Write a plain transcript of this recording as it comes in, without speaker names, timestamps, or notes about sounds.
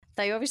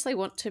they obviously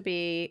want to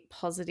be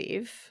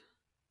positive,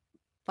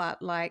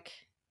 but like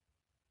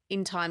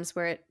in times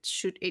where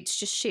it's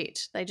just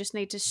shit. They just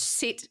need to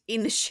sit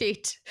in the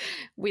shit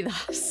with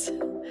us.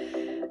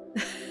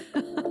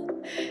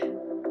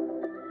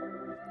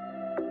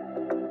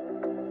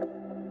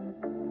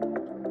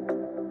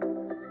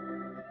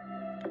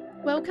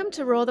 Welcome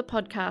to RAWR the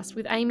podcast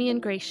with Amy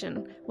and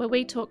Grecian, where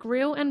we talk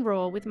real and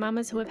raw with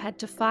mamas who have had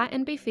to fight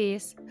and be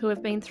fierce, who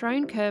have been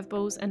thrown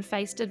curveballs and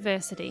faced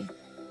adversity.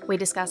 We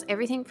discuss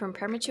everything from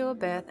premature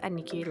birth and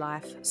NICU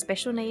life,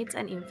 special needs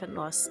and infant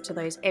loss, to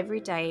those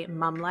everyday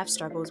mum life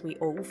struggles we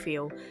all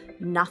feel.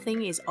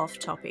 Nothing is off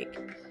topic.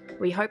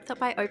 We hope that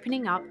by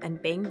opening up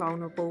and being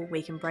vulnerable,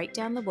 we can break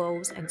down the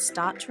walls and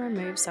start to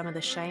remove some of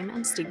the shame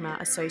and stigma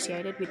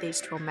associated with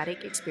these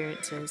traumatic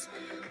experiences,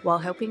 while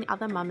helping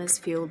other mamas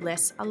feel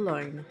less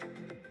alone.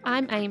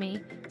 I'm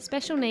Amy,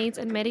 special needs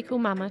and medical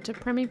mama to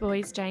preemie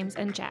boys James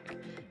and Jack.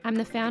 I'm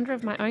the founder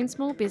of my own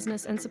small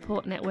business and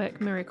support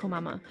network, Miracle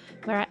Mama,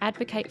 where I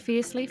advocate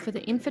fiercely for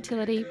the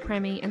infertility,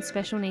 preemie and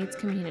special needs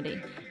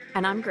community.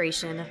 And I'm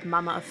Grecian,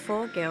 mama of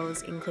 4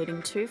 girls,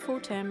 including 2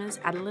 full-termers,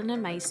 Adeline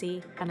and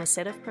Macy, and a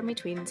set of preemie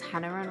twins,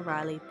 Hannah and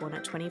Riley, born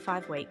at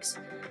 25 weeks.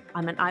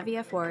 I'm an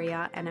IVF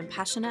warrior and am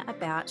passionate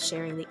about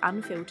sharing the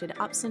unfiltered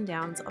ups and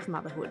downs of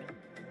motherhood.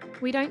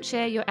 We don't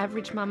share your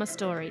average mama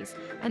stories,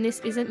 and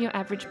this isn't your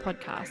average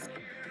podcast.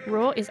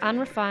 RAW is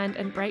unrefined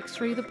and breaks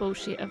through the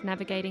bullshit of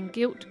navigating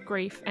guilt,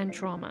 grief, and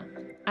trauma.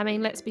 I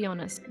mean, let's be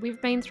honest, we've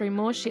been through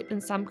more shit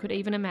than some could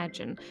even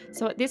imagine,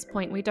 so at this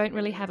point we don't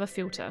really have a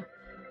filter.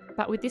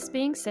 But with this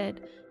being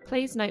said,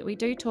 please note we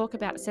do talk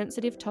about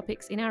sensitive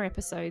topics in our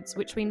episodes,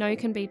 which we know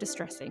can be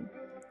distressing.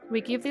 We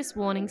give this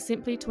warning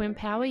simply to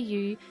empower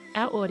you,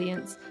 our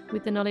audience,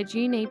 with the knowledge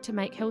you need to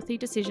make healthy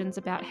decisions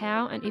about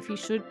how and if you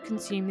should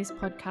consume this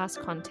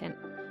podcast content.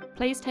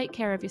 Please take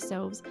care of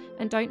yourselves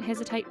and don't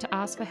hesitate to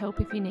ask for help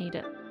if you need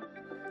it.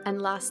 And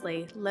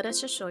lastly, let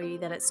us assure you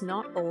that it's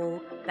not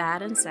all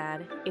bad and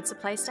sad. It's a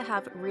place to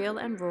have real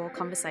and raw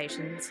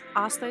conversations,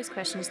 ask those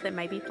questions that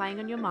may be playing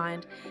on your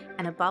mind,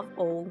 and above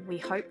all, we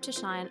hope to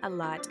shine a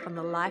light on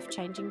the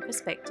life-changing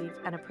perspective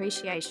and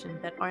appreciation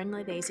that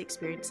only these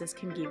experiences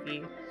can give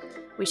you.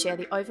 We share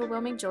the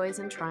overwhelming joys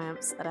and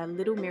triumphs that our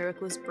little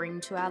miracles bring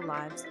to our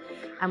lives,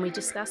 and we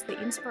discuss the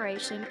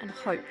inspiration and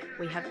hope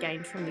we have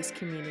gained from this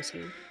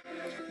community.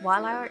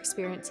 While our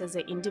experiences are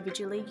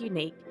individually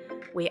unique,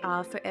 we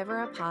are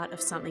forever a part of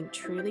something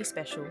truly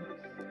special,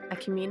 a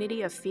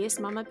community of fierce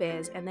mama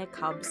bears and their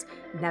cubs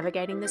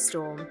navigating the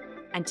storm,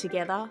 and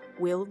together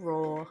we'll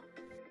roar.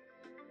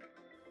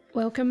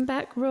 Welcome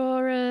back,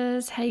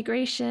 Roarers. Hey,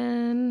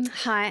 Grecian.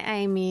 Hi,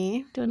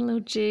 Amy. Doing a little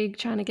jig,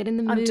 trying to get in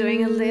the mood. I'm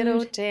doing a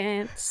little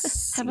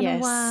dance. Having a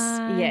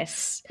wine.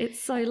 Yes.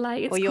 It's so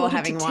late. It's Well, you're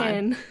having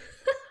 10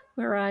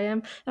 where I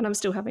am, and I'm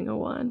still having a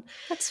wine.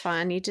 That's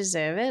fine. You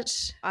deserve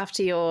it.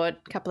 After your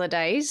couple of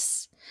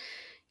days,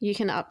 you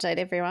can update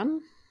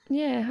everyone.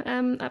 Yeah,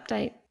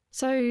 update.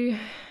 So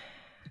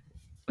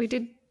we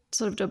did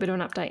sort of do a bit of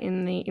an update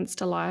in the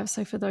Insta Live.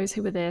 So for those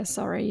who were there,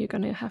 sorry, you're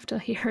going to have to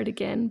hear it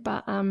again.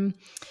 But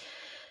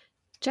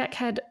Jack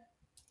had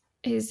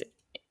his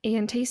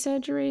ENT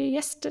surgery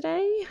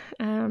yesterday.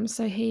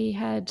 So he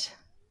had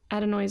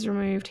adenoids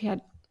removed. He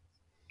had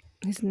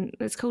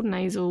it's called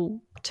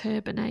nasal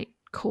turbinate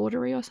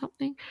cautery or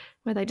something,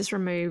 where they just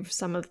remove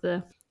some of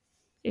the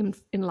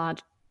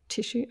enlarged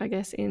tissue, I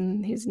guess,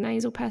 in his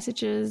nasal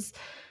passages,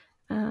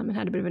 and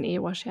had a bit of an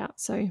ear washout.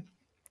 So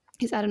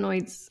his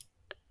adenoids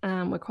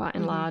were quite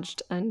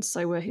enlarged, and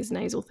so were his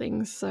nasal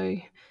things. So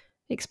it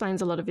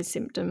explains a lot of his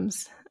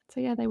symptoms. So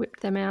yeah, they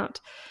whipped them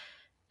out,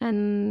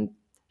 and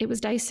it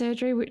was day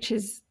surgery, which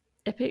is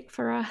epic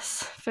for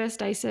us. First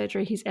day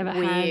surgery he's ever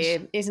had.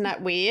 Weird. Isn't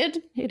that weird?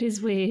 It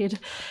is weird.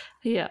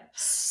 Yeah.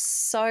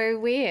 So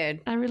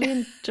weird. I really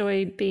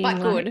enjoyed being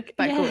but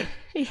good.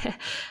 Yeah.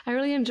 I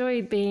really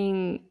enjoyed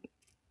being,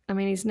 I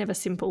mean, he's never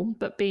simple,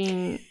 but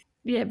being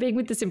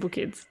with the simple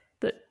kids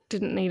that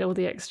didn't need all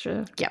the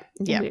extra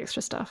the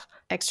extra stuff.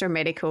 Extra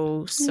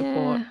medical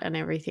support and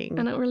everything.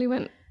 And it really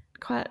went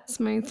quite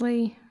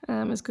smoothly,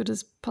 as good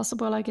as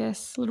possible, I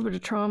guess. A little bit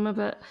of trauma,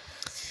 but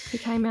he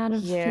came out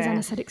of his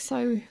anaesthetic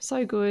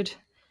so good.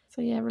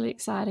 So, yeah, really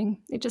exciting.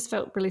 It just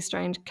felt really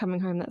strange coming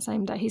home that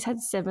same day. He's had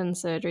 7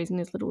 surgeries in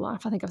his little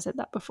life. I think I've said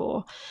that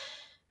before.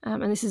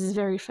 And this is his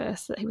very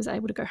first that he was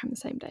able to go home the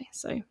same day.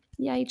 So,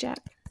 yay, Jack.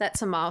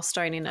 That's a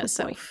milestone in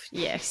itself.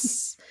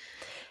 Yes.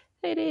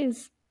 It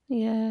is.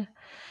 Yeah.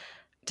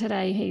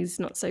 Today he's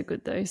not so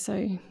good though.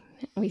 So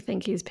we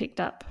think he's picked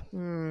up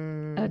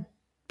a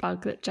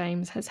bug that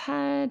James has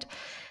had,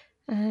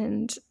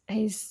 and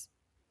he's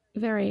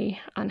very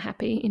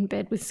unhappy in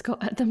bed with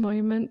Scott at the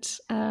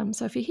moment.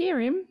 So if you hear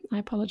him, I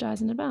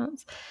apologise in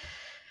advance.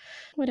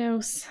 What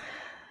else?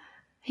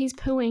 He's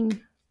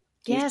pooing.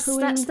 Yes,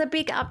 that's the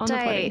big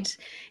update.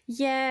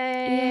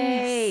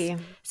 Yay. Yes.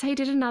 So he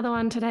did another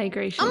one today,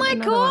 Grecian. Oh my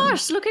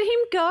gosh, look at him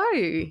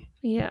go.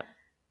 Yeah.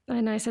 I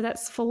know. So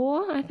that's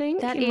 4, I think.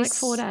 That in is like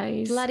 4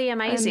 days. Bloody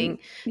amazing.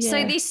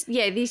 So this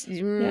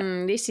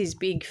is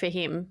big for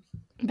him.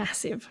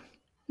 Massive.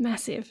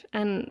 Massive.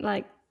 And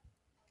like,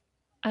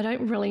 I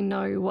don't really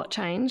know what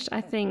changed. I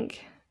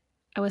think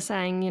I was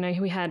saying, you know,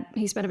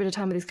 he spent a bit of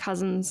time with his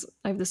cousins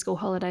over the school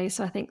holidays.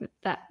 So I think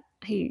that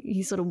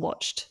he sort of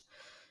watched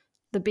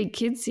the big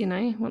kids, you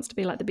know, wants to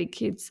be like the big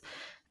kids.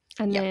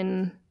 And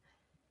then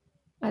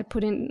I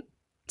put in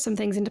some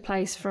things into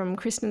place from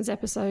Kristen's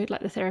episode,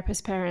 like the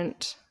therapist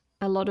parent,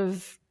 a lot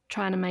of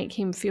trying to make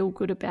him feel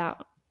good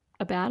about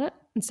it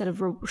instead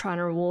of trying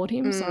to reward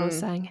him. So I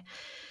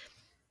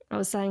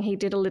was saying he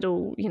did a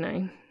little, you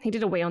know, he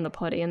did a wee on the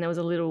potty and there was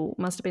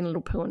must have been a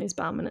little poo on his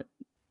bum, and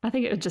I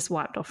think it just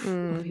wiped off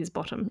his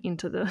bottom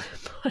into the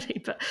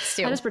potty, but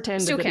I just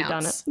pretended that he'd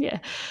done it. Yeah.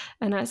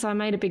 And so I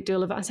made a big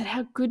deal of it. I said,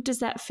 how good does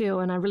that feel?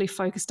 And I really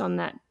focused on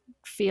that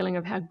feeling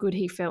of how good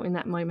he felt in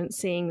that moment,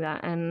 seeing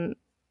that. And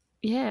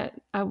yeah,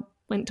 I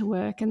went to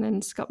work and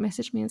then Scott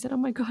messaged me and said, oh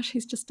my gosh,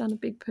 he's just done a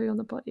big poo on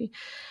the potty.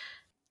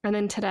 And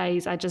then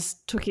today's, I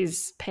just took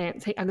his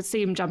pants. I could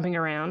see him jumping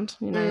around,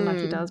 you know, like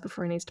he does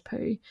before he needs to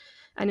poo.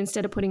 And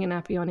instead of putting a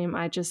nappy on him,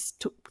 I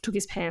just took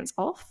his pants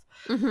off.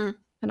 Mm-hmm.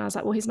 And I was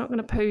like, well, he's not going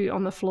to poo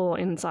on the floor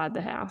inside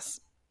the house.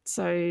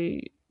 So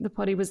the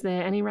potty was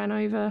there and he ran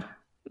over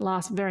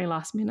very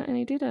last minute and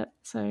he did it.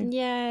 So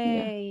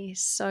yay,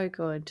 so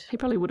good. He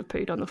probably would have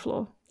pooed on the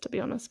floor, to be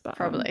honest. But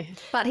probably.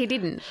 But he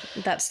didn't.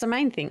 That's the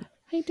main thing.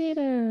 He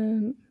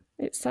didn't.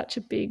 It's such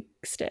a big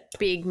step.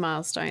 Big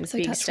milestone, so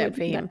big step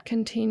for him. That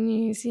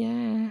continues,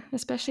 yeah.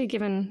 Especially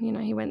given, you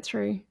know, he went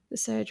through the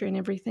surgery and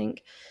everything.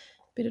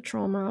 Bit of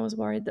trauma. I was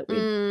worried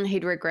that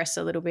he'd regress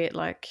a little bit,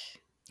 like...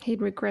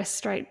 He'd regress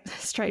straight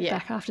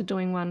back after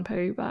doing one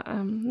poo, but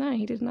no,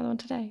 he did another one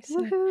today.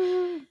 So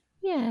woohoo.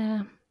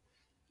 Yeah.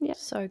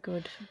 So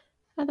good.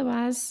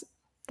 Otherwise,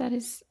 that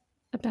is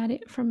about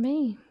it from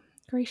me.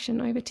 Grecian,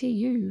 over to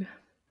you.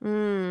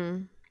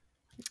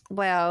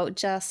 Well,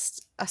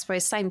 just I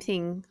suppose same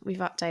thing. We've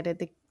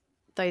updated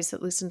those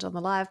that listened on the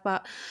live,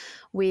 but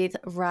with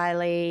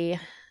Riley,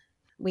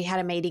 we had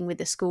a meeting with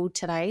the school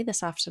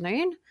this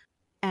afternoon,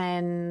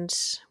 and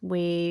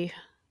we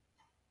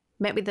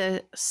met with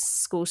the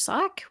school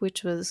psych,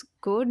 which was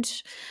good,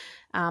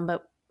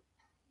 but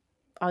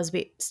I was a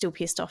bit still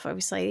pissed off,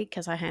 obviously,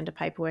 because I handed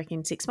paperwork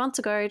in 6 months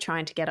ago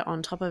trying to get it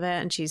on top of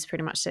it, and she's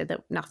pretty much said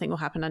that nothing will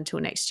happen until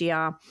next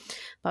year.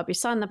 But we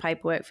signed the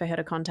paperwork for her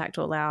to contact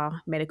all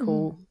our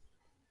medical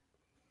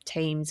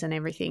teams and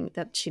everything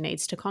that she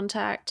needs to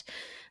contact,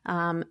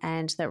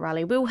 and that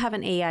Riley will have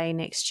an EA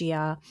next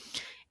year.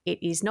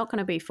 It is not going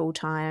to be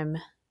full-time,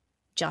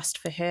 just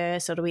for her,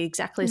 so it'll be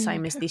exactly the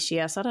same as this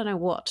year. So I don't know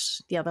what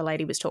the other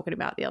lady was talking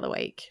about the other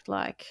week,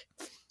 like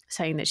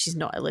saying that she's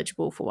not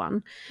eligible for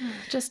one.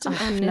 Just an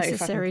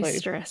unnecessary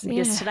stress.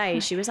 Because today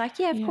she was like,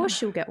 yeah, of course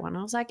she'll get one.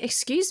 I was like,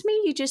 excuse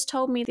me, you just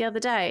told me the other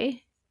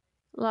day.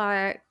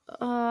 Like,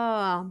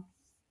 oh.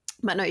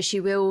 But no, she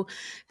will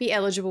be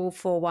eligible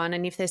for one,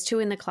 and if there's two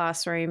in the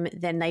classroom,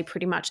 then they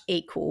pretty much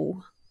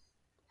equal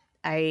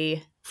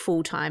a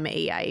full-time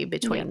EA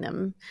between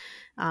them.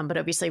 But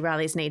obviously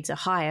Riley's needs are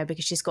higher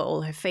because she's got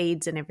all her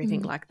feeds and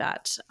everything like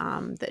that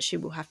that she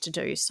will have to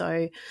do.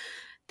 So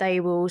they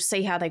will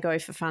see how they go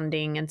for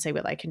funding and see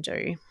what they can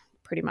do,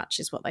 pretty much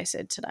is what they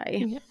said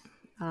today.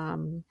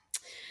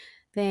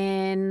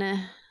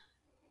 Then,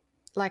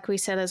 like we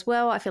said as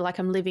well, I feel like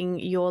I'm living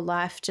your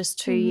life just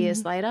 2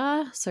 years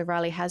later. So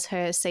Riley has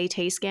her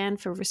CT scan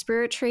for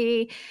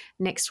respiratory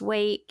next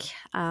week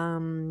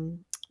to,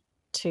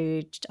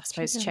 I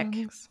suppose,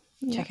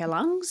 check her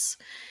lungs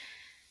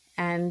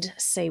and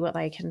see what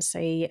they can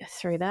see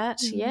through that.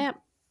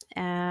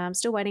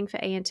 Still waiting for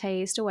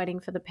ENT, still waiting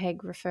for the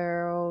PEG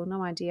referral.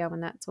 No idea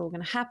when that's all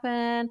going to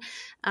happen.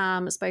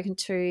 Spoken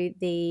to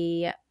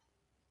the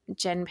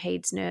Gen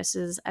Peds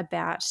nurses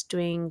about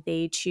doing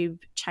the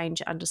tube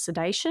change under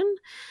sedation.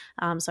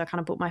 So I kind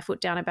of put my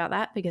foot down about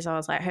that because I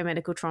was like, her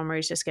medical trauma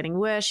is just getting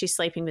worse. She's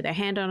sleeping with her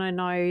hand on her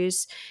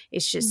nose.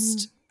 It's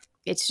just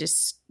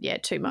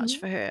too much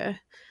for her.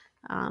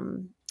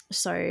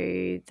 So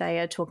they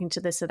are talking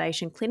to the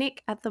sedation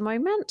clinic at the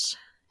moment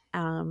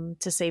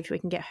to see if we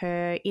can get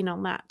her in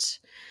on that,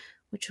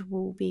 which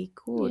will be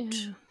good.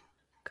 Yeah.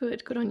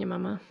 Good on you,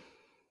 Mama.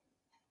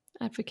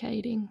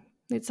 Advocating.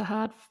 It's a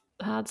hard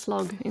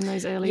slog in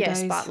those early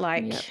days. Yes, but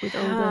with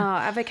all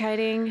the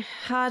advocating,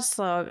 hard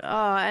slog.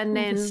 Oh, and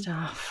then the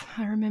stuff.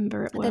 I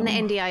remember it well.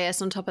 Then the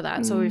NDIS on top of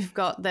that. So we've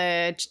got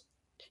the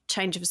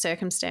change of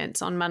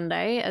circumstance on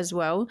Monday as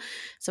well.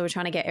 So we're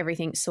trying to get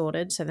everything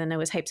sorted. So then there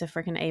was heaps of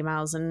freaking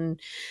emails and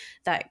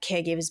that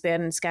caregivers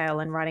burden scale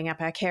and writing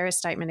up our carer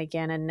statement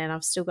again. And then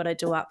I've still got to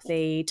do up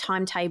the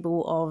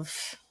timetable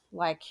of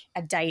like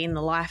a day in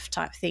the life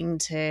type thing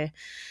to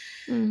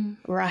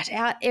write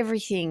out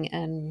everything.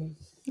 And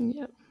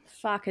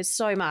fuck, it's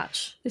so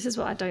much. This is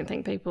what I don't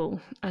think people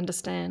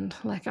understand.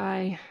 Like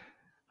I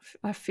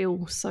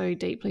feel so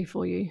deeply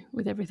for you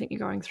with everything you're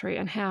going through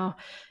and how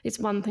it's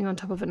one thing on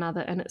top of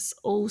another and it's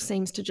all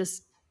seems to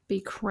just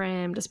be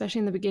crammed, especially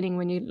in the beginning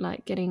when you're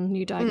like getting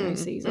new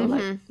diagnoses or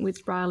like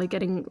with Riley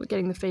getting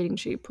the feeding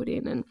tube put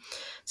in, and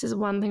this is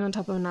one thing on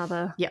top of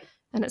another. Yep.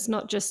 And it's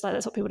not just like,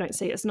 that's what people don't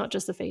see. It's not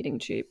just the feeding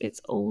tube.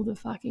 It's all the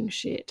fucking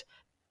shit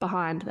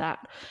behind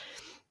that.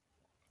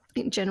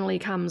 It generally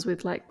comes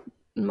with like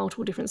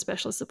multiple different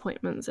specialist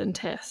appointments and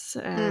tests,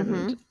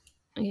 and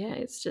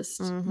it's just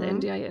the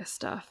NDIS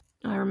stuff.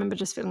 I remember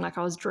just feeling like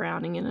I was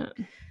drowning in it.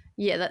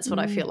 Yeah, that's what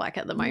I feel like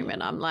at the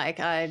moment. I'm like,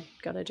 I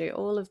got to do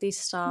all of this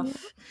stuff.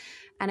 Yeah.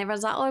 And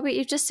everyone's like, oh, but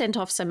you've just sent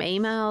off some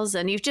emails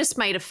and you've just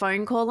made a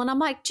phone call. And I'm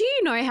like, do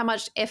you know how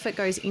much effort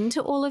goes into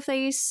all of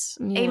these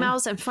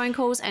emails and phone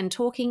calls and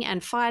talking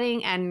and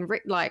fighting and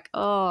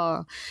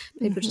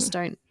people just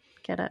don't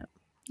get it.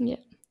 Yeah.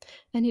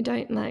 And you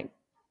don't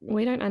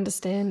we don't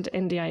understand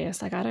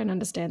NDIS. Like I don't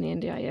understand the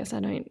NDIS.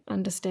 I don't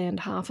understand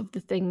half of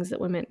the things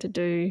that we're meant to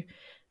do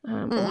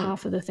or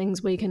half of the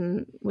things we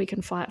can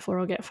fight for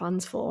or get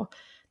funds for.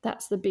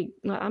 That's the big,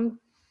 I'm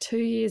 2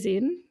 years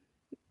in.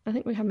 I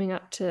think we're coming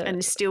up to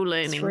and still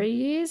learning 3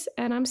 years,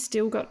 and I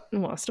still got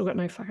no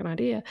fucking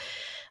idea.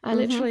 I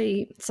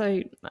literally,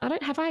 so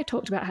have I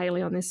talked about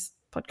Hayley on this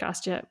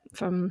podcast yet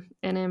from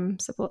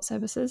NM Support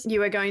Services?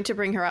 You are going to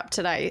bring her up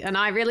today, and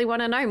I really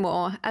want to know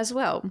more as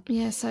well.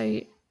 Yeah, so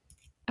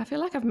I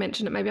feel like I've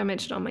mentioned it. Maybe I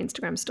mentioned it on my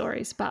Instagram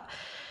stories, but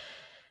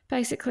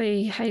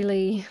basically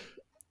Hayley,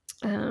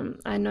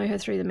 I know her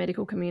through the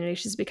medical community.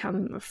 She's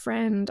become a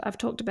friend. I've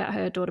talked about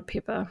her daughter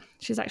Pippa.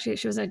 She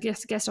was a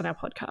guest on our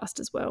podcast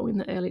as well in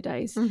the early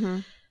days.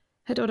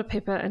 Her daughter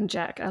Pippa and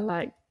Jack are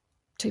like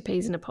two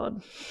peas in a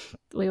pod.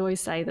 We always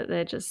say that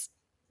they're just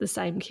the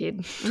same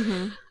kid.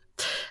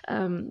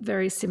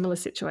 Very similar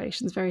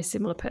situations, very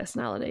similar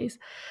personalities.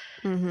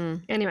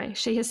 Anyway,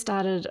 she has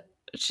started.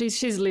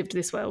 She's lived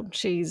this world.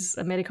 She's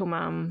a medical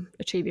mum,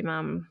 a tubie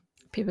mum.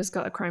 Pippa's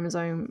got a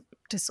chromosome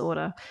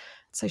disorder.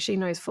 So she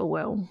knows full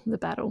well the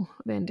battle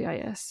of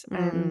NDIS,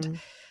 and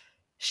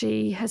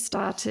she has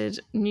started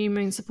New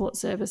Moon Support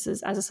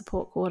Services as a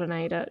support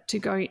coordinator to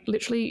go,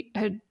 literally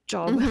her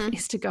job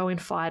is to go in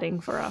fighting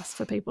for us,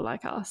 for people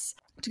like us,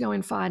 to go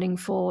in fighting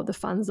for the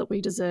funds that we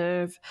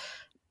deserve,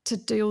 to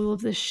do all of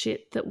the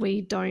shit that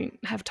we don't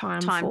have time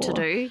for. To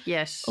do,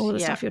 yes. All the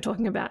stuff you're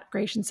talking about,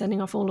 Grecian,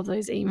 sending off all of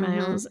those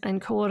emails and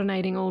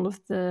coordinating all of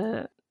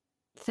the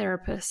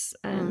therapists.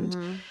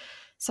 And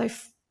so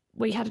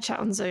we had a chat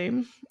on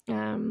Zoom.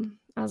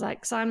 I was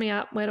like, sign me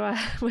up.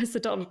 Where's the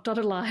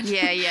dotted line?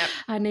 Yeah.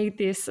 I need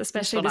this,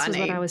 especially this was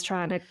when I was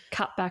trying to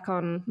cut back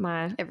on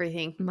my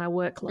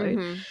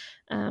workload.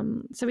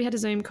 So we had a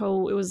Zoom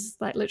call. It was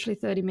like literally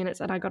 30 minutes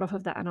and I got off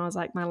of that and I was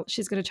like,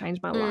 she's going to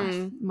change my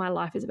life. My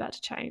life is about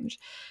to change.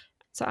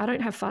 So I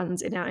don't have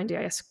funds in our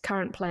NDIS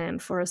current plan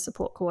for a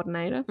support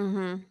coordinator,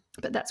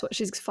 but that's what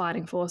she's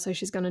fighting for. So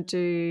she's going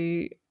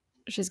to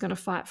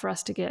fight for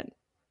us to get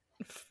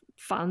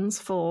funds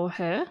for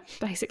her,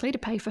 basically to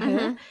pay for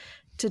her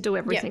to do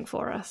everything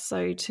for us.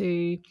 So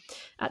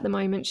at the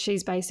moment,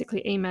 she's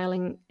basically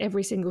emailing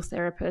every single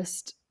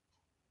therapist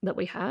that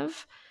we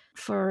have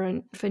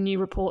for new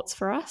reports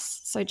for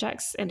us. So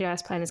Jack's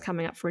NDIS plan is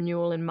coming up for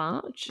renewal in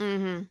March,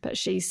 but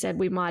she said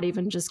we might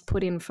even just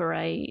put in for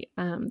a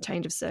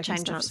change of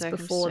circumstance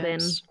before then.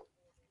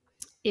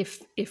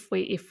 If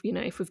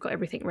we've got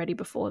everything ready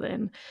before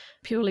then,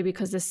 purely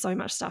because there's so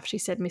much stuff she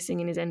said missing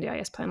in his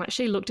NDIS plan. Like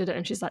she looked at it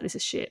and she's like, this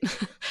is shit.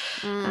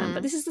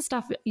 But this is the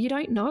stuff you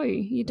don't know.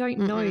 You don't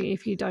know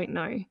if you don't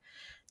know.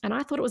 And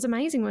I thought it was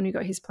amazing when we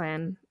got his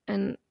plan.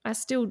 And I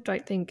still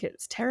don't think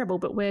it's terrible,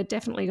 but we're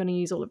definitely going to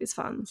use all of his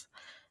funds.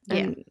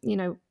 And,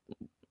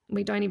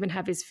 we don't even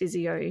have his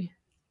physio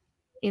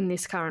in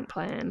this current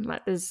plan.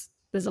 Like there's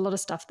a lot of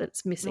stuff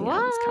that's missing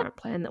out of this current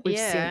plan that we've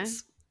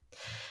since.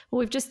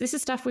 Well, this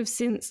is stuff we've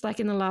since, like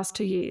in the last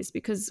 2 years,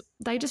 because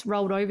they just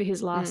rolled over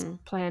his last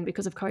plan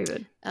because of COVID.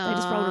 They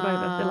just rolled it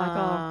over. They're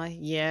like,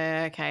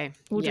 okay.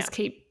 We'll just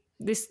keep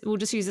this, we'll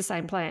just use the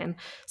same plan.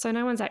 So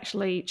no one's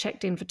actually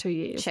checked in for 2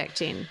 years.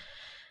 Checked in.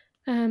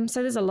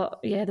 So there's a lot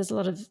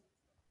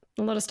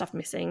of stuff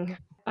missing.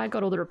 I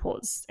got all the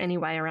reports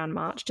anyway around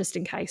March, just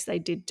in case they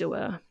did do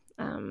a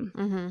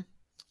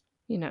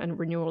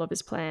renewal of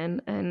his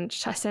plan. And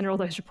I sent her all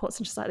those reports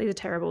and she's like, these are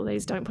terrible.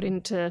 These don't put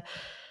into...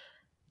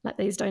 Like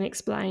these don't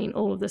explain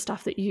all of the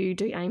stuff that you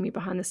do, Amy,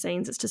 behind the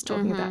scenes. It's just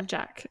talking about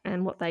Jack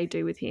and what they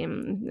do with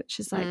him.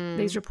 She's like,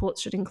 these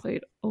reports should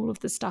include all of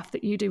the stuff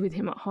that you do with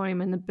him at home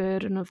and the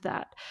burden of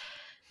that.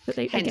 But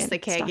hence the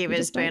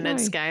caregiver's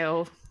Bernard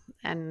scale.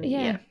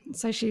 And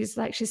so she's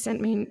like, she sent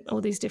me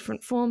all these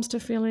different forms to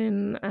fill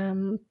in.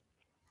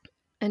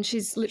 And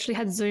she's literally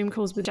had Zoom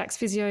calls with Jack's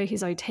physio,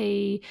 his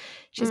OT.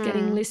 She's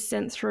getting lists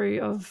sent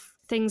through of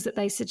things that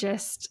they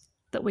suggest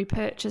that we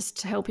purchased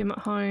to help him at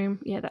home.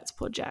 Yeah, that's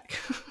poor Jack.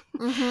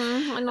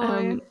 I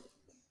know.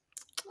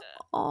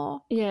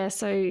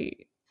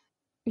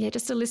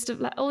 Just a list of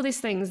like all these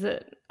things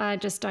that I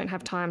just don't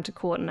have time to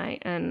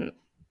coordinate, and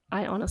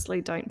I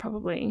honestly don't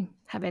probably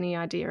have any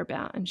idea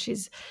about. And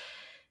she's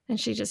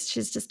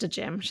just a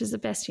gem. She's the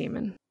best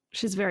human.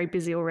 She's very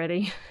busy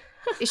already.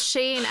 Is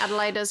she in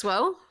Adelaide as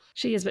well?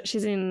 She is, but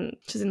she's in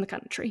the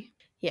country.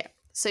 Yeah.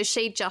 So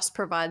she just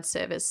provides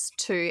service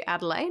to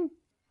Adelaide?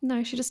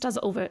 No, she just does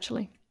it all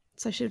virtually.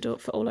 So she'll do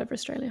it for all over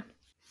Australia.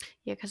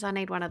 Yeah, because I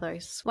need one of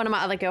those. One of my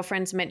other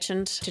girlfriends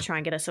mentioned to try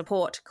and get a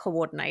support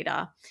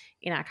coordinator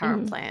in our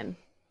current plan.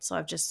 So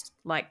I've just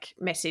like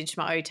messaged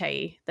my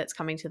OT that's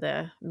coming to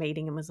the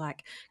meeting and was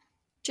like,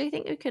 do you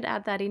think we could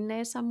add that in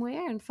there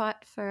somewhere and fight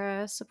for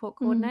a support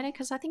coordinator?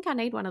 Because I think I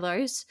need one of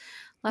those.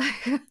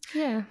 Like,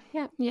 yeah.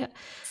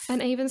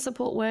 And even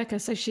support worker.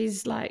 So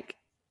she's like,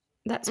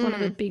 that's one of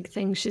the big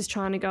things. She's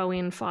trying to go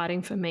in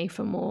fighting for me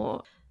for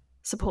more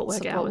support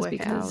work hours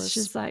because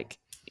she's like,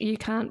 you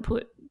can't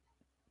put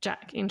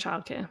Jack in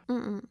childcare.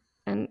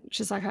 And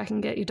she's like, I can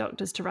get your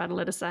doctors to write a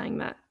letter saying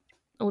that,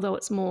 although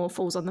it's more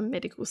falls on the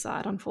medical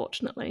side,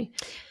 unfortunately.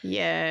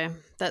 Yeah,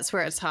 that's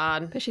where it's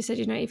hard. But she said,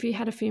 you know, if you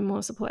had a few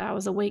more support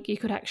hours a week, you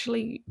could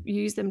actually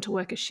use them to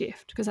work a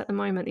shift, because at the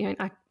moment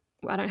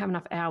I don't have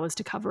enough hours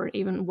to cover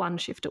even one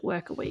shift at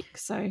work a week.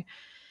 So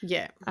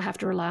yeah, I have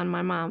to rely on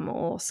my mum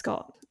or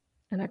Scott,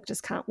 and I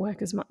just can't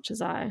work as much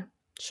as I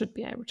should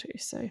be able to.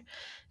 So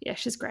yeah,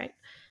 she's great.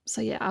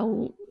 So yeah,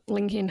 I'll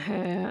link in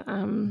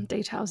her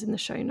details in the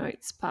show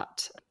notes.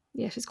 But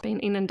yeah, she's been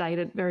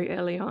inundated very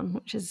early on,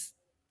 which is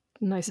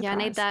no surprise. Yeah, I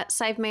need that.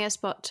 Save me a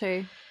spot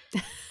too.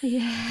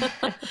 Yeah.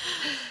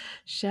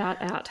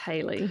 Shout out,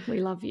 Hayley.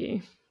 We love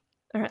you.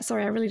 All right.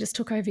 Sorry, I really just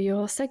took over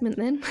your segment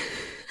then.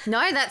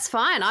 No, that's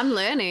fine. I'm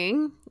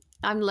learning.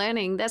 That's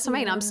what I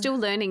mean. I'm still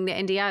learning the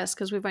NDIS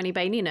because we've only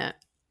been in it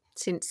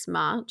since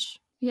March.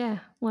 Yeah.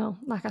 Well,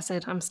 like I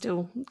said, I'm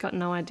still got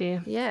no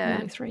idea. Yeah. I'm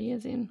only 3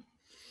 years in.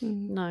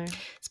 No.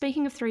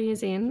 Speaking of 3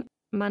 years in,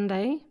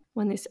 Monday,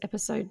 when this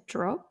episode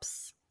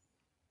drops,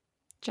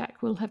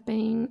 Jack will have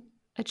been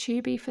a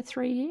tubie for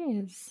 3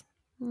 years.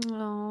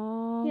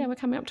 Aww. Yeah, we're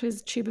coming up to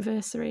his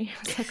tubiversary,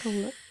 as I call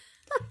it.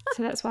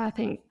 So that's why I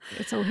think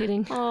it's all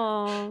hitting.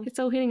 Oh, It's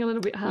all hitting a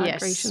little bit hard, yes.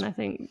 Grecian, I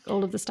think,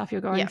 all of the stuff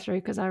you're going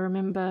through, because I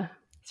remember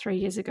 3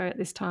 years ago at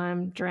this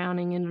time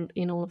drowning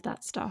in all of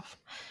that stuff.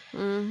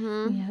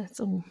 Mm-hmm. Yeah, it's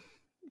all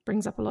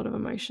brings up a lot of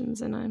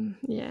emotions, and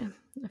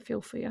I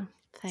feel for you.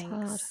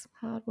 Thanks. It's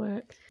hard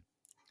work.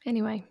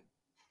 Anyway,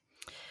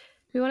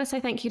 we want to say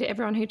thank you to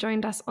everyone who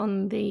joined us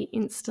on the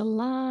Insta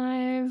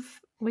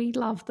Live. We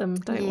love them,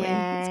 don't we?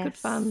 It's good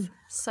fun.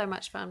 So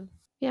much fun.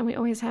 Yeah, we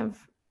always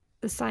have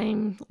the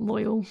same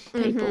loyal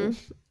people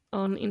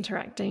on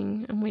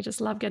interacting, and we just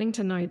love getting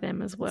to know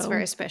them as well. It's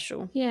very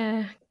special.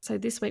 Yeah. So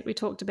this week we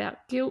talked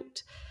about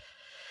guilt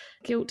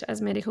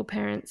as medical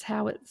parents,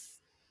 how it's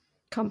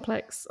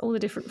complex, all the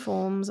different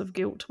forms of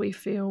guilt we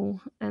feel,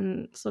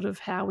 and sort of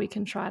how we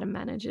can try to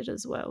manage it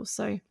as well.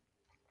 So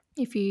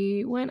if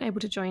you weren't able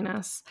to join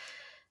us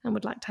and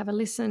would like to have a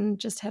listen,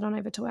 just head on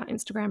over to our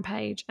Instagram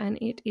page and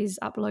it is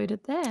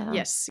uploaded there.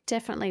 Yes,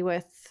 definitely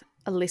worth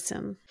a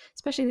listen.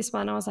 Especially this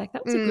one, I was like,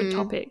 that was a good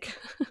topic.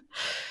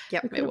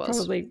 Yep, we could have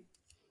probably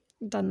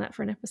done that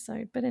for an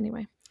episode. But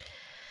anyway.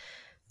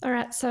 All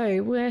right,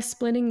 so we're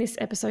splitting this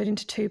episode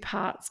into 2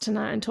 parts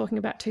tonight and talking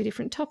about 2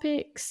 different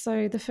topics.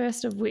 So the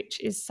first of which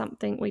is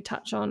something we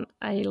touch on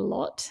a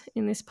lot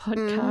in this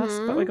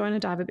podcast, but we're going to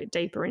dive a bit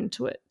deeper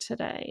into it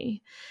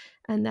today.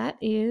 And that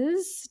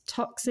is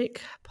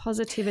toxic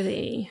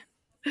positivity.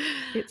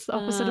 It's the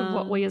opposite of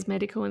what we as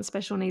medical and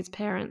special needs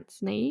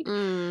parents need.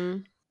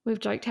 We've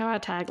joked how our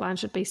tagline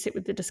should be sit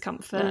with the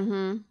discomfort,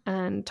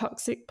 and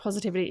toxic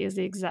positivity is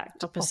the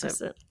exact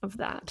opposite of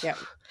that. Yep.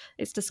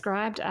 It's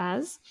described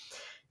as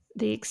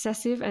the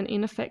excessive and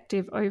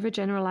ineffective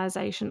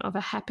overgeneralization of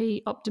a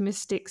happy,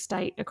 optimistic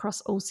state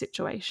across all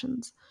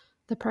situations.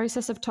 The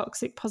process of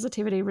toxic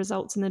positivity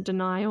results in the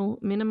denial,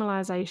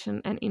 minimalization,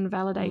 and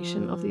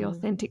invalidation of the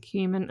authentic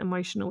human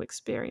emotional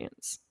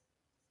experience.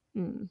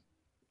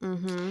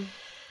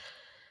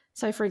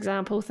 So, for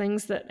example,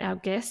 things that our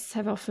guests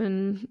have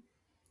often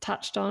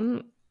touched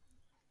on,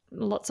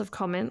 lots of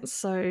comments.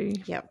 So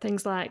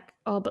things like,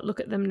 oh, but look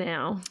at them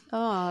now.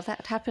 Oh,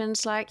 that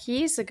happened like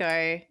years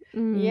ago.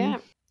 Yeah.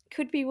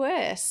 Could be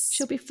worse.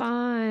 She'll be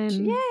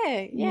fine.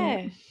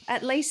 Yeah.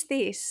 At least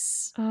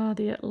this. Oh,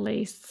 the at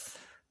least.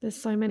 There's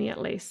so many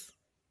at least.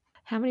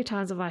 How many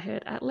times have I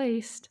heard at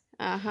least?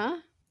 A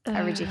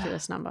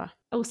ridiculous number.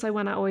 Also,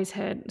 one I always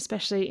heard,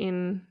 especially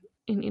in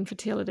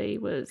infertility,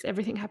 was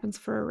everything happens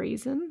for a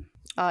reason.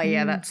 Oh,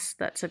 yeah,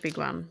 that's a big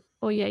one.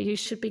 Or, yeah, you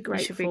should be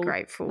grateful. You should be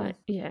grateful. Like,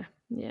 yeah.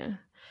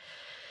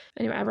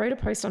 Anyway, I wrote a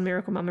post on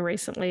Miracle Mama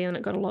recently and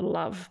it got a lot of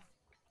love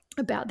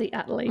about the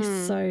at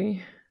least. So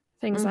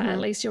things like, at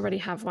least you already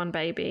have one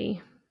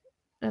baby.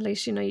 At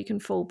least you know you can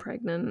fall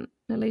pregnant.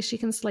 At least you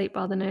can sleep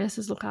while the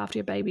nurses look after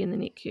your baby in the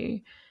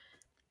NICU.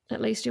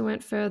 At least you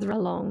weren't further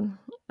along.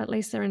 At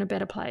least they're in a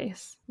better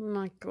place.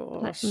 My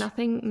gosh. Like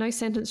no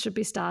sentence should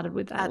be started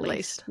with at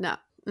least. No.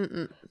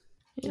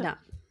 No.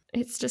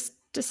 It's just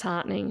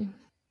disheartening.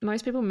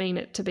 Most people mean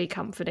it to be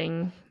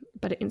comforting,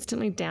 but it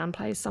instantly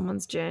downplays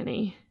someone's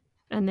journey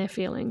and their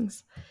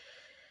feelings.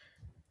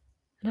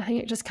 And I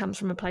think it just comes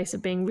from a place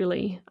of being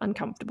really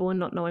uncomfortable and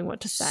not knowing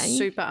what to say.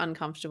 Super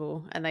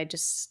uncomfortable. And they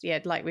just,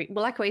 like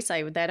we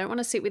say, they don't want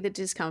to sit with the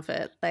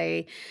discomfort.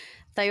 They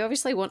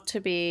obviously want to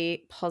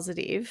be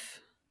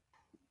positive,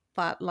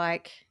 but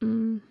like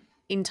in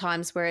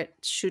times where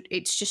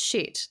it's just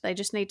shit. They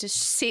just need to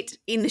sit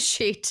in the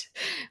shit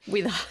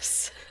with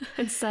us.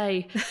 And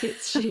say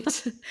it's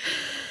shit.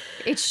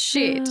 It's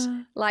shit.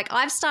 Like,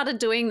 I've started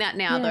doing that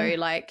now, Yeah. though,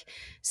 like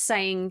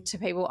saying to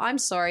people, I'm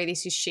sorry,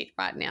 this is shit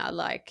right now.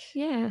 Like,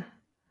 Yeah.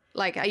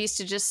 like I used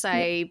to just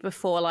say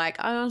before, like,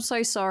 oh, I'm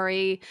so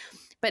sorry.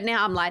 But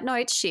now I'm like, no,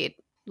 it's shit.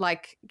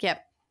 Like,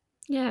 yep.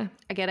 Yeah.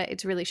 I get it.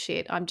 It's really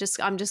shit. I'm just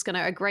going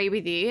to agree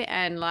with you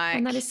and like.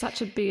 And that is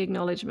such a big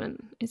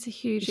acknowledgement. It's a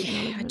huge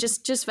acknowledgement.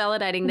 Just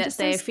validating And that just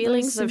their those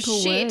feelings of simple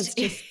shit words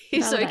just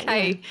is validate,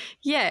 okay.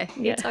 Yeah,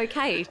 Yeah. it's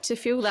okay to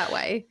feel that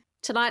way.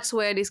 Tonight's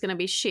word is going to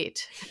be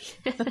shit.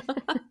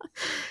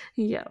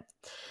 Yeah.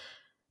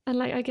 And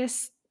like, I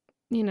guess,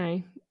 you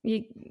know,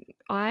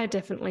 I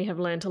definitely have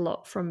learned a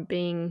lot from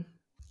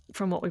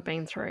what we've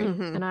been through.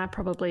 Mhm. And I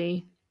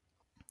probably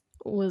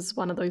was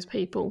one of those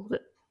people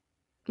that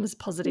was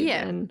positive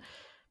Yeah. and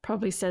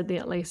probably said the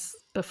at least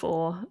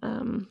before.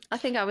 I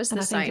think I was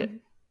the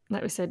same.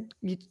 Like we said,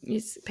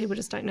 people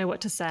just don't know what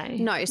to say.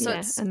 No, so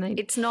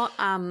it's not.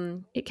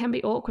 It can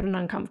be awkward and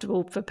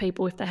uncomfortable for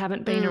people if they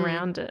haven't been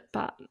around it.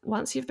 But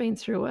once you've been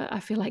through it, I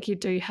feel like you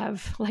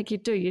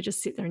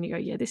just sit there and you go,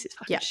 yeah, this is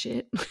fucking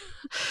shit.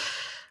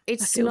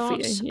 It's I feel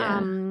not. for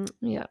you.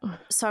 Yeah.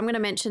 So I'm going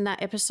to mention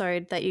that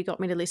episode that you got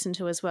me to listen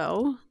to as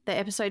well. The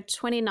episode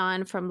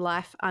 29 from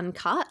Life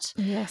Uncut.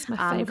 Yes, my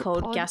favourite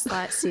called pod.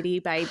 Gaslight City,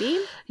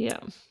 Baby. Yeah.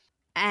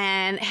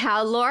 And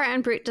how Laura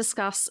and Britt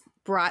discuss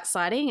bright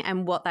siding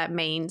and what that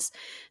means.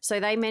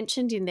 So they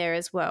mentioned in there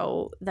as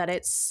well that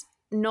it's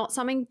not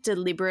something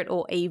deliberate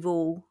or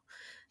evil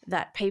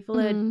that people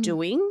are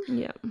doing.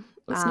 Yeah.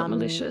 It's not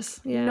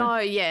malicious. Yeah. No,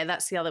 yeah,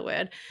 that's the other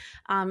word.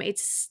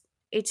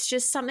 It's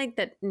just something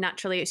that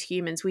naturally as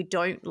humans we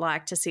don't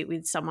like to sit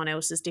with someone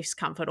else's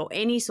discomfort or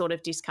any sort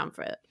of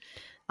discomfort.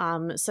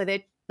 So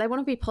they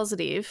want to be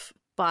positive,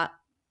 but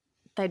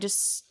they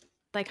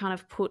kind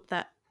of put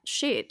that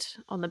shit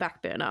on the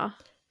back burner.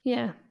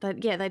 Yeah.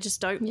 They just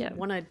don't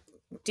want to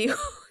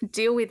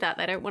deal with that.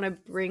 They don't want to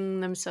bring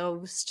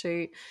themselves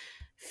to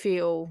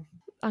feel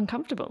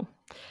uncomfortable.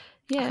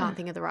 Yeah. I can't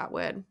think of the right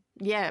word.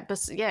 Yeah,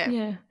 but yeah.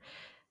 Yeah.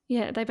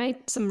 Yeah, they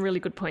made some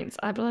really good points.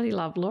 I bloody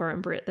love Laura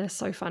and Britt. They're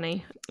so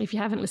funny. If you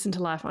haven't listened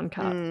to Life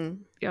Uncut,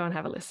 go and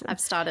have a listen. I've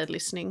started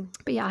listening.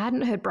 But yeah, I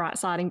hadn't heard bright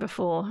siding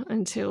before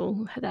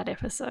until that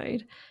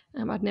episode.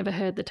 I'd never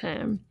heard the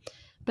term.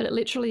 But it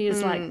literally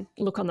is like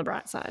look on the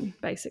bright side,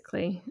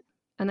 basically.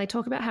 And they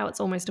talk about how it's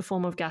almost a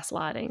form of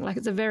gaslighting. Like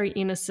it's a very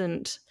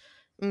innocent,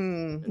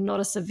 not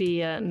a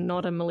severe,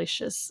 not a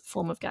malicious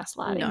form of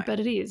gaslighting. No. But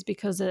it is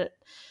because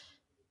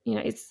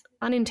it's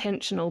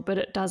unintentional, but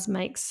it does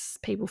make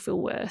people feel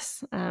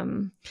worse.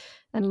 And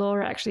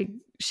Laura actually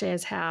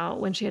shares how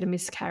when she had a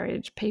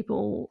miscarriage,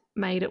 people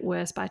made it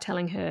worse by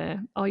telling her,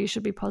 oh, you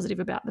should be positive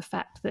about the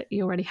fact that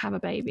you already have a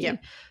baby.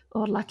 Yep.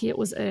 Or lucky it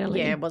was early.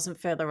 Yeah, it wasn't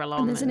further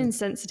along. And there's an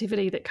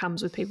insensitivity that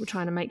comes with people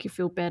trying to make you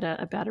feel better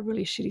about a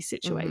really shitty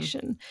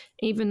situation,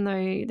 even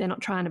though they're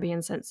not trying to be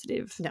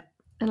insensitive. No.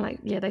 And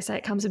they say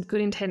it comes with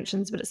good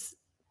intentions, but it's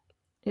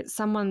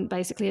someone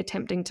basically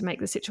attempting to make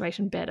the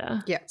situation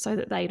better so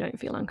that they don't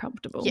feel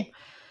uncomfortable. Yeah.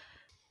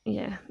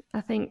 Yeah.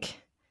 I think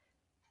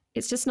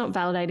it's just not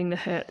validating the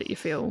hurt that you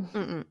feel.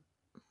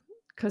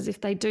 Because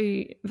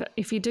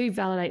if you do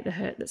validate the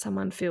hurt that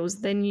someone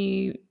feels, then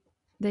you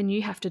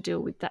have to deal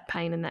with that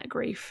pain and that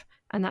grief,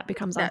 and that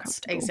becomes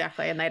uncomfortable.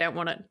 Exactly. And they don't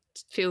want to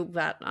feel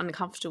that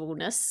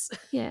uncomfortableness.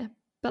 Yeah.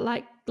 But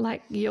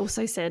like you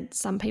also said,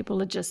 some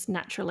people are just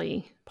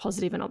naturally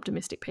positive and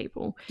optimistic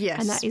people. Yes.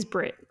 And that is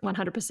Britt,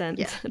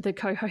 100%, the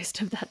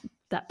co-host of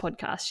that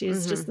podcast. She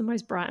is just the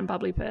most bright and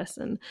bubbly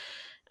person.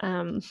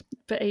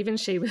 But even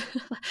she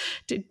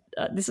did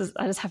I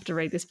just have to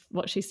read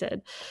what she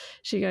said.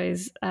 She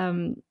goes,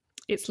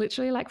 it's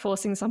literally like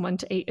forcing someone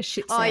to eat a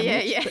shit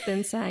sandwich, but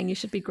then saying you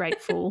should be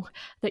grateful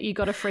that you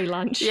got a free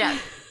lunch. Yeah.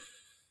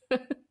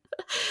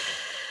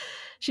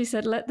 She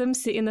said, let them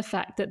sit in the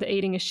fact that they're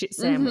eating a shit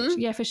sandwich.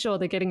 Yeah, for sure,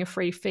 they're getting a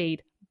free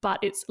feed, but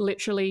it's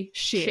literally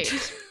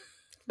shit.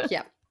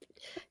 Yeah.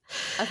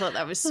 I thought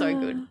that was so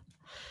good.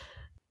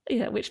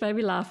 Yeah, which made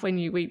me laugh when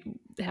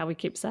how we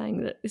keep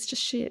saying that it's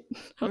just shit.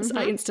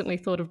 I instantly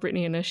thought of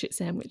Brittany and her shit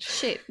sandwich.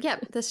 Shit.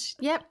 Yep.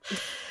 Yep.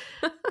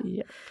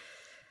 Yeah.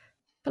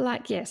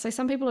 But so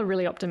some people are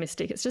really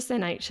optimistic. It's just their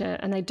nature,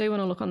 and they do want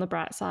to look on the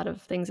bright side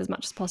of things as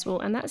much as possible.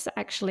 And that's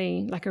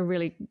actually like a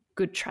really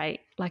good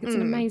trait. Like it's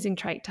an amazing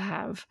trait to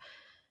have.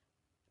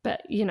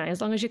 But, as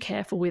long as you're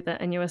careful with it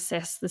and you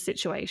assess the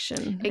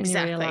situation and you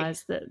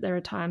realise that there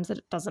are times that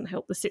it doesn't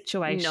help the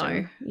situation.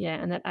 No. Yeah,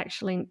 and that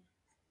actually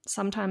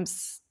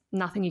sometimes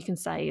nothing you can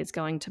say is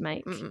going to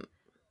make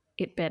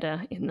it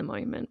better in the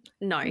moment.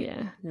 No.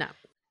 Yeah. No.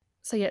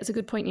 So, it's a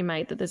good point you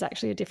made that there's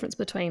actually a difference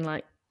between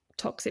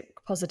toxic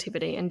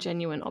positivity and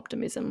genuine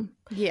optimism.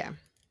 Yeah.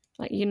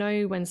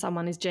 When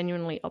someone is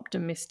genuinely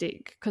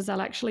optimistic because they'll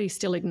actually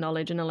still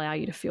acknowledge and allow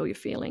you to feel your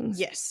feelings.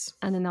 Yes.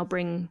 And then they'll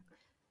bring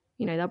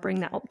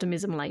that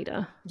optimism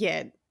later.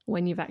 Yeah.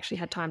 When you've actually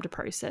had time to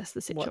process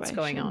the situation. What's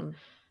going on.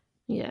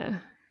 Yeah.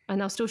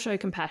 And they'll still show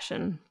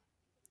compassion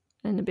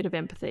and a bit of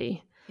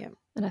empathy. Yeah.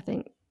 And I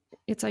think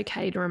it's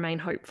okay to remain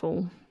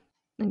hopeful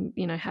and,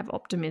 have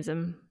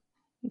optimism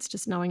It's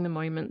just knowing the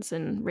moments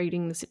and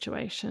reading the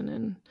situation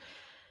and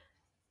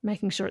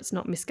making sure it's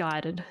not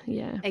misguided.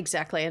 Yeah.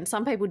 Exactly. And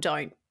some people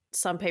don't.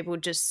 Some people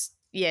just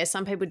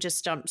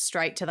jump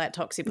straight to that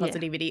toxic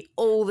positivity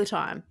all the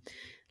time.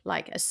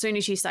 Like as soon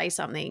as you say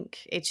something,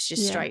 it's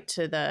just straight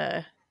to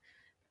the,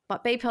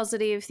 but be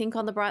positive, think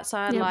on the bright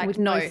side. Yeah, like with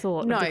no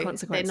thought of the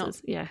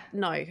consequences. They're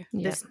not,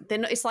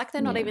 it's like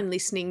they're not even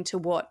listening to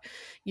what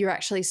you're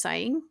actually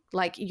saying.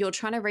 Like you're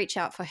trying to reach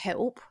out for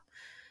help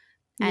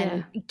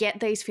and get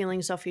these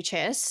feelings off your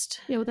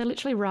chest. Yeah, well, they're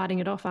literally writing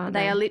it off, aren't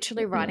they? They are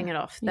literally writing it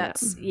off.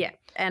 That's,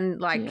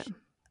 And like,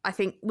 I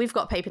think we've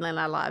got people in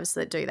our lives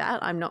that do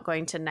that. I'm not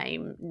going to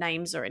name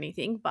names or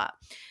anything, but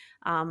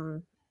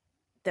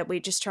that we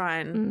just try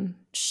and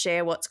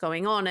share what's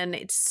going on. And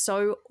it's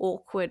so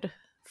awkward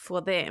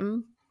for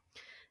them.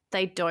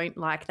 They don't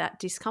like that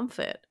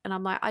discomfort. And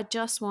I'm like, I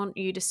just want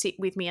you to sit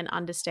with me and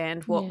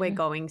understand what we're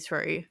going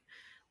through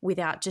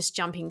without just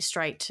jumping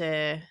straight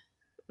to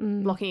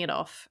blocking it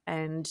off,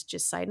 and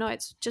just say, no,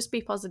 it's just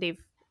be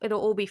positive. It'll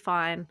all be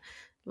fine.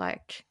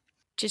 Like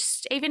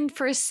just even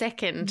for a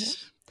second.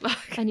 Yeah.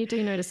 And you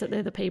do notice that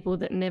they're the people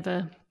that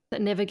never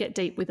get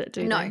deep with it,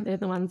 do they? They're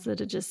the ones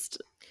that are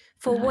just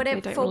for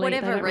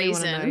whatever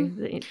reason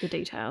know the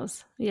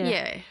details.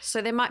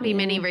 So there might be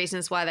many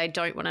reasons why they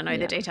don't want to know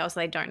the details.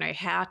 They don't know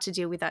how to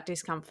deal with that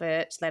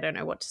discomfort. They don't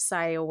know what to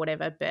say or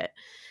whatever. But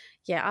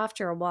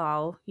after a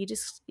while you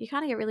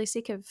kind of get really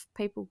sick of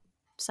people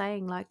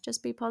saying like,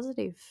 just be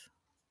positive.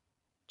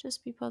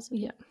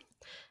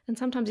 And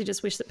sometimes you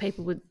just wish that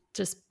people would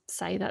just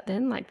say that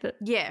then, like that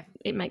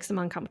it makes them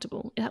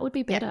uncomfortable. That would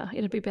be better.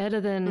 It'd be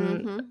better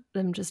than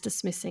them just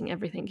dismissing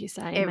everything you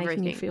say and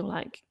making you feel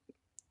like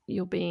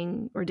you're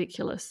being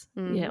ridiculous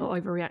or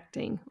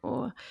overreacting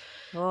or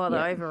the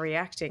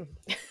overreacting.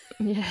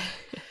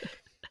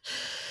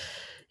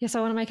 So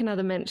I want to make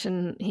another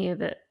mention here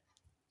that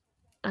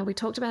we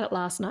talked about it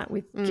last night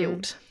with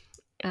guilt.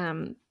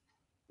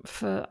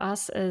 For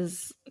us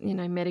as,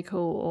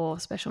 medical or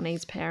special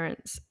needs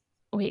parents,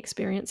 we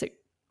experience it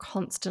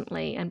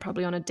constantly and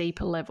probably on a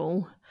deeper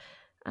level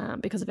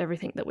because of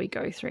everything that we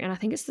go through. And I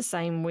think it's the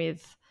same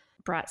with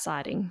bright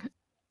siding.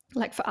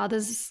 Like for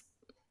others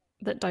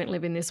that don't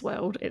live in this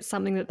world, it's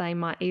something that they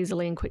might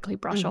easily and quickly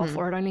brush off,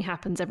 or it only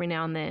happens every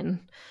now and then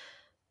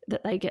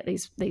that they get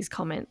these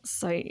comments.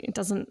 So it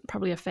doesn't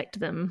probably affect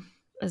them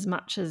as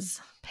much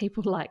as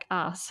people like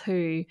us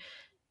who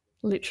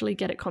literally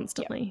get it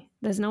constantly.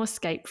 There's no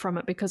escape from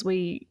it because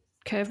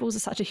curveballs are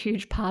such a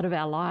huge part of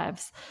our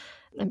lives,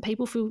 and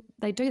people feel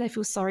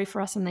sorry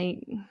for us, and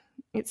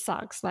it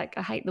sucks. Like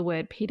I hate the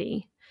word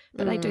pity,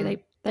 but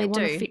they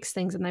want to fix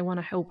things and they want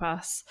to help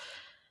us.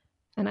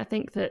 And I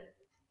think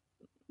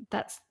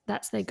that's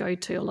their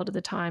go-to a lot of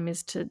the time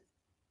is to,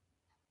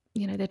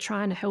 they're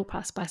trying to help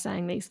us by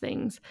saying these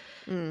things,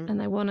 and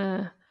they want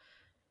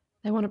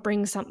to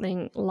bring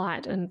something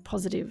light and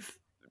positive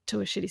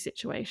to a shitty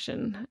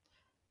situation.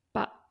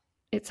 But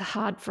it's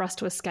hard for us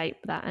to escape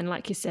that. And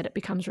like you said, it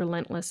becomes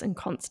relentless and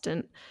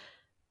constant,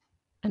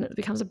 and it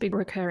becomes a big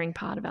recurring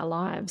part of our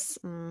lives.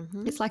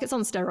 It's like it's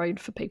on steroid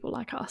for people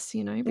like us,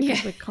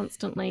 because we're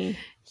constantly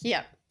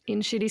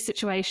in shitty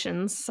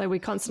situations. So we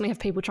constantly have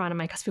people trying to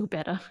make us feel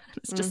better.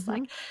 It's just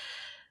like,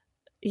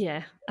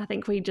 I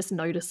think we just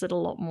notice it a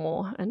lot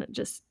more, and it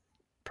just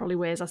probably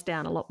wears us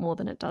down a lot more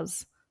than it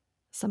does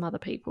some other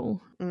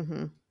people.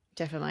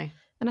 Definitely.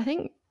 And I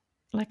think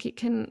like it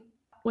can,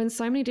 when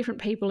so many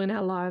different people in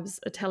our lives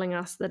are telling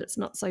us that it's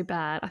not so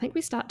bad, I think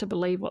we start to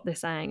believe what they're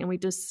saying and we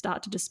just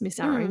start to dismiss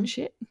our own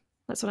shit.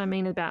 That's what I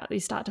mean about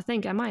you start to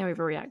think, am I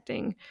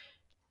overreacting?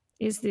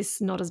 Is this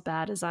not as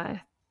bad as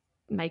I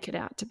make it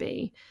out to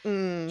be?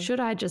 Should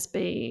I just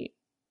be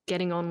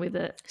getting on with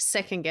it?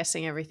 Second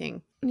guessing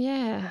everything.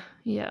 Yeah.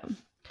 And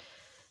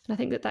I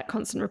think that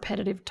constant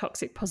repetitive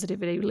toxic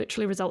positivity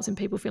literally results in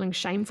people feeling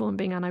shameful and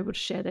being unable to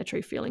share their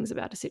true feelings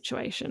about a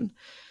situation.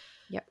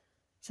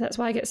 So that's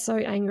why I get so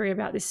angry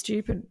about this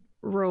stupid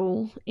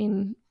rule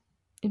in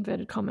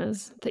inverted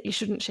commas that you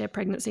shouldn't share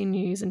pregnancy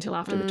news until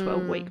after the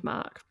 12-week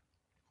mark,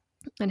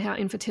 and how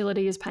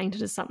infertility is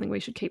painted as something we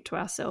should keep to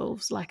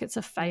ourselves, like it's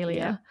a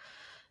failure.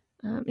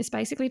 It's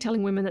basically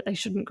telling women that they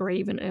shouldn't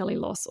grieve an early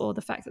loss or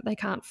the fact that they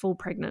can't fall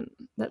pregnant,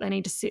 that they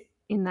need to sit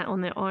in that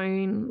on their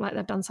own, like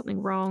they've done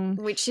something wrong.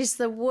 Which is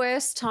the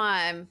worst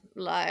time,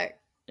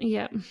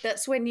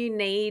 that's when you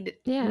need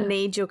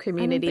your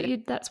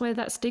community. That's where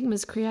that stigma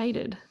is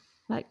created.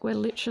 Like we're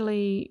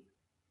literally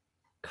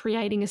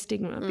creating a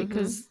stigma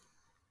because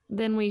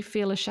then we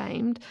feel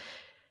ashamed,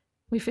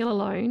 we feel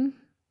alone,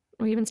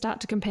 we even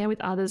start to compare with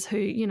others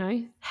who,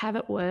 have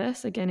it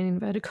worse, again in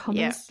inverted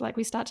commas. Like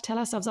we start to tell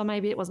ourselves, oh,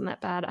 maybe it wasn't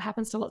that bad. It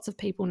happens to lots of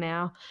people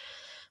now.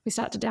 We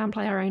start to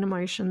downplay our own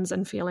emotions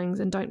and feelings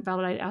and don't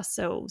validate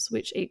ourselves,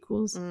 which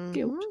equals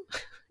guilt.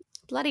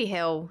 Bloody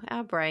hell,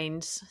 our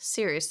brains,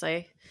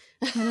 seriously.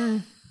 I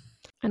know.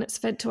 And it's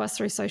fed to us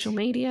through social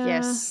media.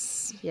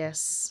 Yes.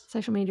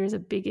 Social media is a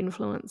big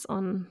influence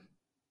on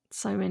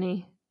so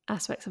many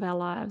aspects of our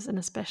lives, and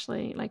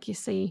especially like you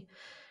see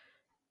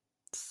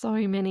so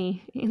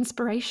many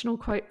inspirational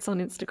quotes on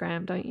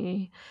Instagram, don't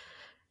you?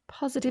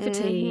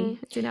 Positivity.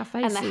 It's in our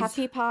faces. And the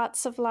happy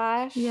parts of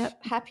life.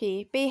 Yep.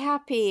 Happy. Be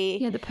happy.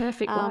 Yeah, the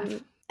perfect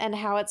life. And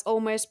how it's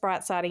almost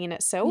bright-siding in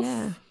itself.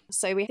 Yeah.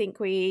 So we think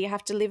we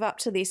have to live up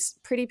to this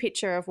pretty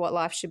picture of what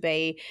life should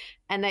be,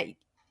 and that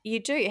you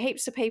do.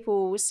 Heaps of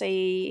people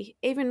see,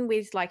 even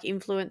with like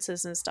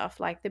influencers and stuff,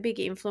 like the big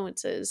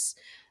influencers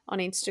on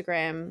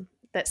Instagram,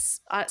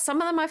 that's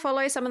some of them I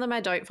follow, some of them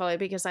I don't follow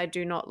because I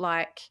do not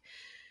like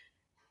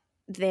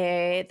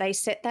they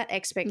set that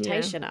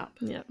expectation up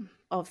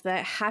of the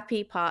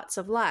happy parts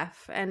of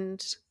life,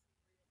 and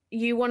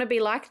you want to be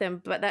like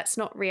them, but that's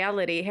not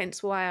reality.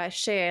 Hence why I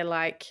share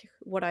like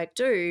what I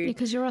do,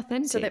 because you're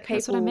authentic. So that people,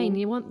 that's what I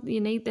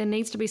mean. There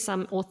needs to be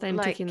some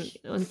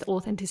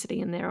authenticity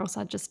in there, else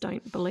I just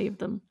don't believe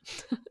them.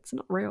 It's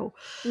not real.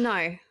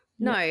 No,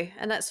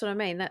 and that's what I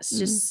mean. That's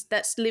just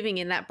that's living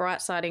in that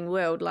bright-siding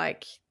world.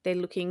 Like they're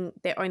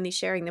only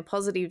sharing the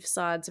positive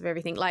sides of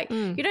everything. Like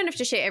you don't have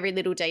to share every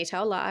little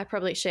detail. Like I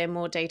probably share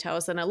more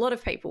details than a lot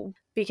of people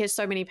because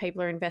so many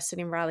people are invested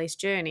in Riley's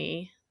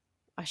journey.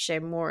 I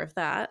share more of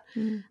that.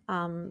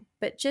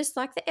 But just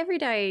like the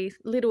everyday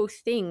little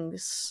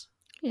things,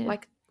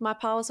 like my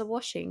piles of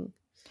washing.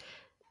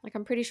 Like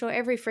I'm pretty sure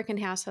every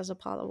freaking house has a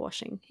pile of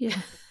washing. Yeah.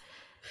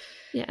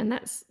 Yeah, and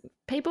that's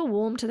people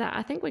warm to that.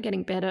 I think we're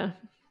getting better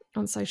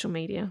on social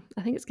media.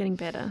 I think it's getting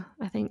better.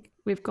 I think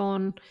we've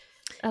gone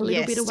a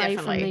little bit away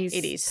from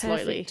these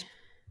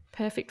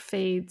perfect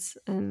feeds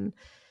and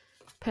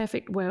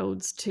perfect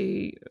worlds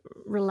to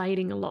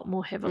relating a lot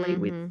more heavily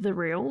with the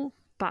real.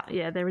 But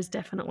yeah, there is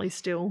definitely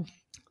still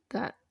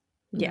that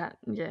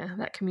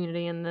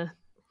community and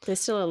there's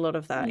still a lot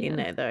of that in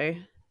there though.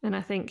 And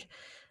I think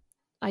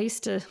I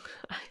still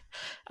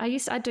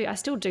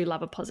do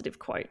love a positive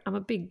quote. I'm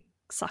a big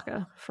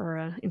sucker for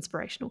an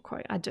inspirational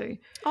quote. I do.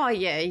 Oh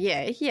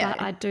yeah.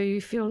 But I do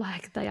feel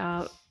like they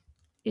are,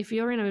 if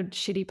you're in a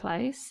shitty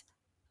place,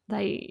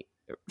 they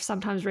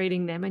sometimes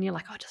reading them and you're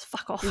like, oh, just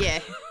fuck off.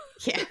 Yeah.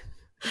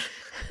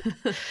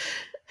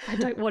 I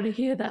don't want to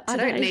hear that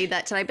today. I don't need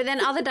that today. But then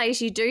other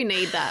days you do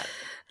need that.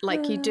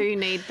 Like you do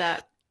need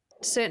that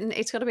certain,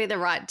 it's got to be the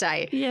right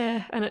day.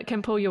 Yeah, and it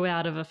can pull you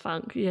out of a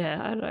funk.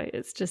 Yeah, I know.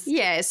 It's just.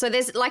 Yeah, so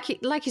there's, like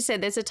you said,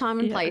 there's a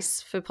time and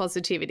place for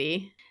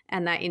positivity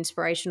and that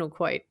inspirational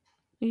quote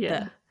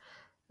that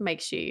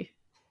makes you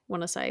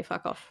want to say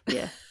fuck off.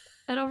 Yeah.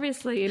 And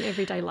obviously in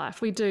everyday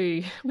life we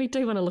do want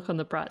to look on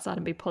the bright side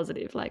and be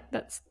positive. Like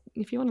that's,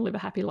 if you want to live a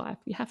happy life,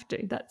 you have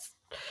to.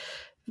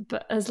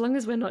 But as long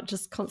as we're not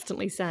just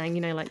constantly saying,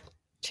 like,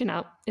 chin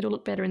up, it'll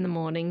look better in the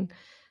morning,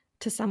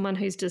 to someone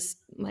who's just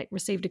like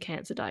received a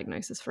cancer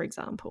diagnosis, for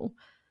example,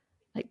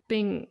 like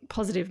being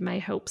positive may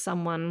help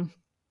someone,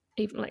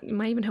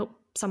 may even help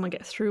someone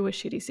get through a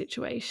shitty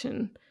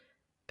situation,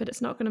 but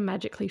it's not going to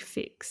magically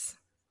fix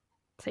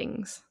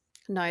things.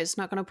 No, it's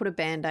not going to put a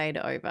Band-Aid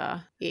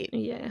over it.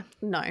 Yeah.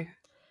 No.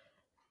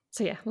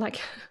 So yeah, like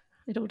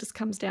it all just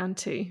comes down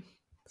to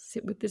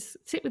sit with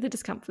the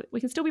discomfort. We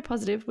can still be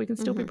positive. We can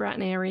still be bright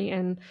and airy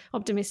and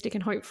optimistic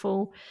and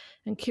hopeful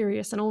and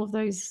curious and all of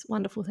those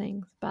wonderful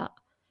things. But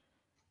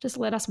just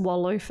let us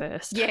wallow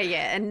first. Yeah.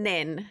 And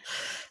then,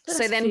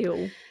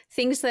 feel.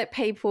 Things that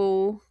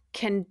people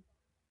can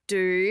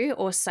do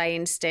or say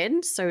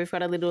instead. So we've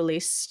got a little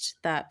list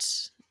that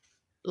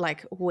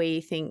like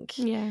we think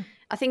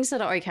are things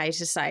that are okay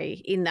to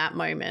say in that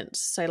moment.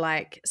 So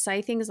like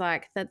say things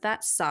like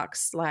that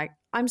sucks. Like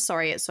I'm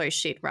sorry it's so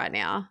shit right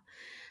now.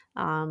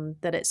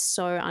 That it's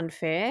so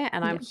unfair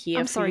and I'm here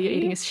I'm for sorry you. You're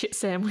eating a shit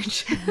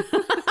sandwich.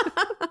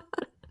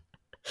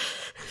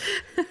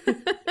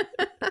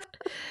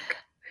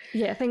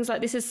 Yeah, things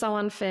like this is so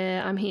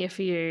unfair. I'm here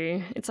for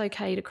you. It's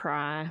okay to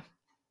cry.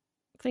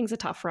 Things are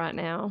tough right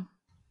now.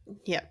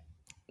 Yep.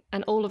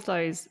 And all of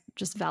those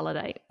just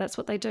validate. That's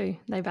what they do.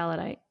 They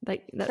validate.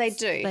 They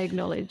do. They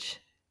acknowledge.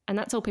 And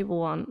that's all people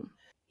want.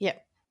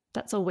 Yep.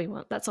 That's all we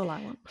want. That's all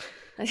I want.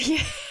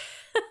 Yeah.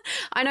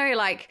 I know,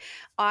 like,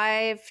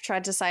 I've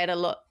tried to say it a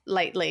lot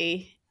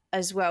lately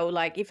as well.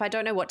 Like, if I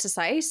don't know what to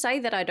say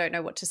that I don't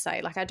know what to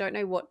say. Like, I don't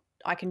know what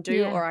I can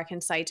do or I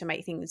can say to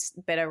make things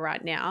better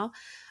right now.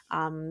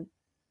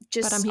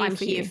 Just I'm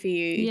here for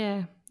you.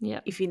 Yeah.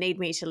 Yeah. If you need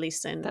me to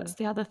listen. That's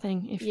the other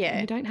thing. If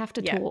you don't have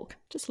to talk,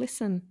 just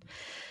listen.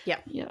 Yeah.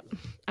 Yeah.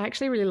 I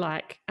actually really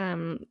like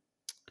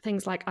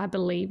things like I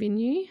believe in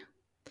you.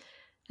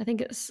 I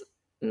think it's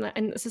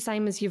the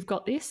same as you've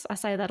got this. I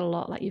say that a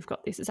lot, like you've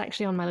got this. It's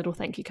actually on my little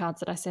thank you cards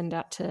that I send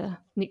out to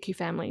NICU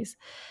families.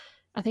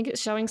 I think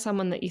it's showing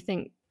someone that you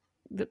think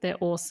that they're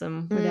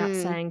awesome without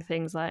saying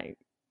things like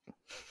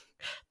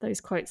those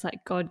quotes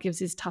like God gives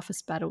his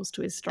toughest battles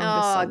to his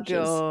strongest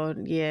soldiers. Oh,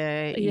 God.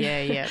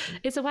 Yeah.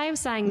 It's a way of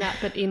saying that,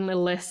 but in a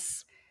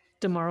less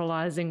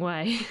demoralizing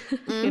way.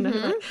 You know,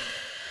 like,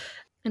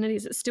 and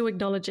it's still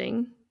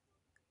acknowledging,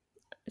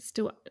 it's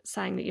still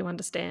saying that you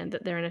understand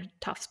that they're in a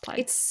tough place.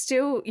 It's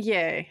still,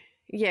 yeah,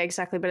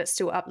 exactly, but it's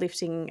still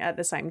uplifting at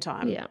the same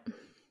time. Yeah.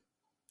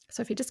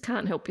 So if you just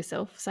can't help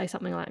yourself, say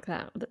something like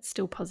that that's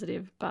still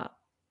positive, but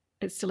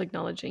it's still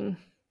acknowledging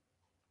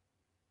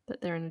that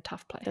they're in a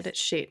tough place. That it's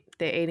shit.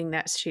 They're eating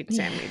that shit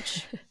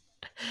sandwich.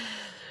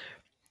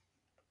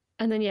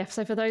 And then,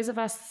 so for those of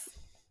us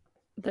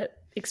that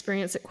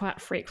experience it quite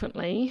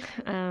frequently,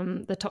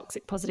 the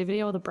toxic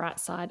positivity or the bright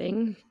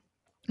siding,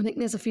 I think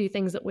there's a few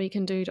things that we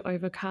can do to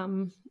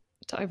overcome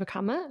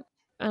it.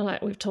 And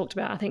like we've talked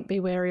about, I think be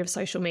wary of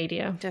social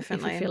media.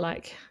 Definitely. If you feel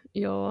like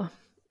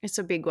it's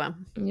a big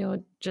one. You're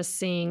just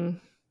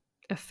seeing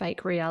a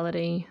fake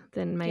reality,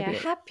 then maybe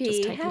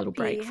just take a little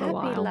break for a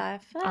while.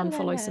 Life.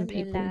 Unfollow some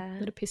people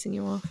that are pissing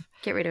you off.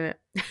 Get rid of it.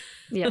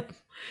 Yep.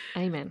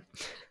 Amen.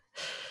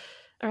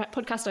 All right,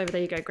 podcast over.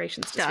 There you go.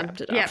 Grecian's just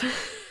wrapped it up.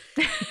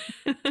 Yep.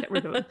 Get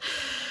rid of it.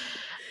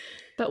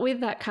 But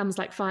with that comes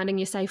like finding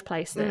your safe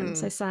place then.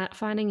 So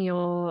finding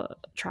your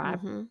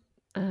tribe.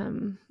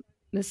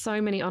 There's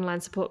so many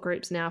online support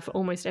groups now for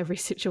almost every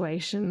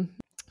situation.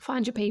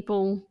 Find your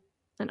people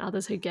and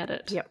others who get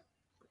it. Yep.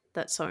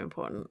 That's so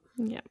important.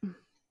 Yep.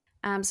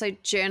 So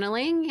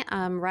journaling,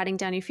 writing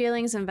down your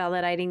feelings and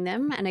validating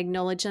them and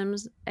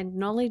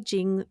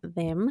acknowledging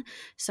them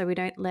so we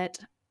don't let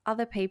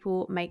other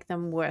people make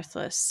them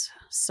worthless.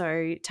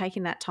 So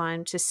taking that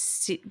time to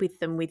sit with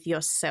them with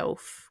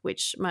yourself,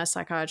 which my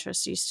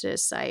psychiatrist used to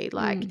say,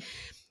 like,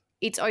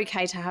 it's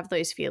okay to have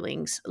those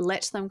feelings.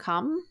 Let them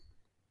come,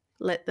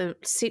 let them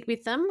sit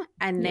with them,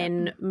 and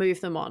then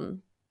move them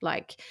on.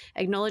 Like,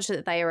 acknowledge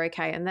that they are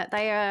okay and that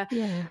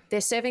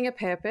they're serving a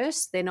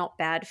purpose. They're not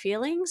bad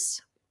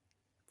feelings.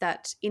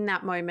 That in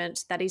that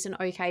moment, that is an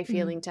okay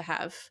feeling to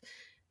have,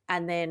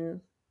 and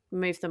then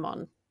move them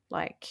on.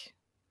 Like,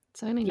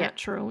 it's only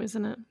natural,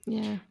 isn't it?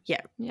 Yeah.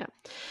 Yeah. Yeah.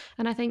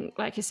 And I think,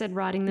 like you said,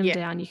 writing them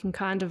down, you can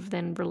kind of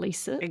then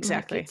release it.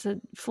 Exactly. Like, it's a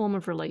form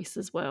of release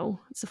as well.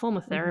 It's a form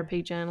of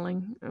therapy,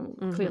 journaling,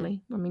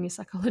 clearly. I mean, your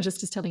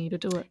psychologist is telling you to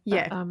do it.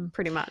 Yeah,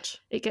 pretty much.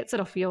 It gets it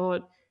off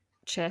your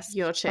chest.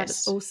 But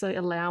it's also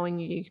allowing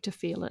you to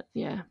feel it.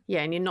 Yeah.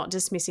 Yeah, and you're not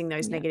dismissing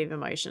those negative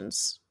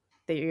emotions,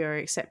 that you're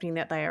accepting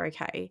that they are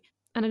okay.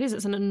 And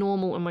it's a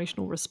normal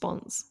emotional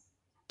response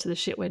to the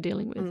shit we're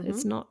dealing with.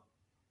 It's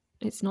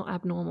not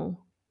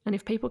abnormal. And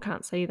if people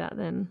can't see that,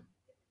 then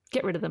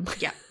get rid of them.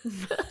 Yeah.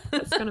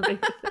 That's going to be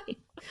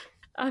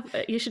the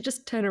thing. You should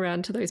just turn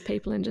around to those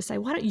people and just say,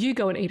 why don't you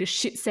go and eat a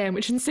shit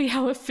sandwich and see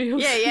how it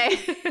feels? Yeah.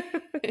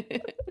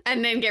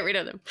 And then get rid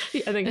of them.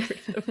 Yeah, and then get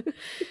rid of them.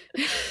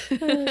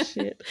 Oh,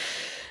 shit.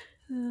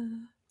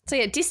 So,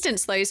 yeah,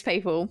 distance those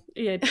people.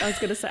 Yeah, I was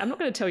going to say, I'm not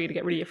going to tell you to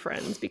get rid of your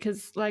friends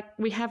because, like,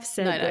 we have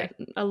said that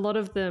a lot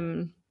of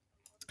them,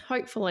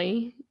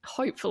 hopefully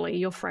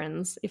your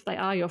friends, if they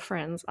are your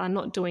friends, are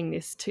not doing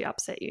this to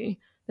upset you.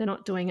 They're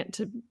not doing it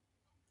to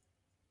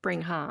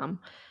bring harm.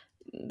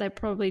 They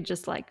probably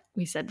just, like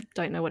we said,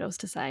 don't know what else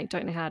to say,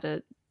 don't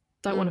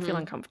want to feel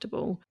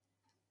uncomfortable.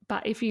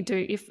 But if you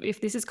do,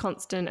 if this is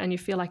constant and you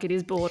feel like it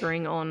is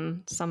bordering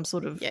on some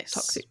sort of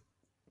toxic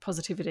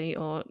positivity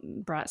or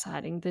bright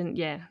siding, then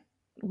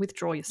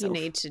withdraw yourself.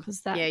 You need to,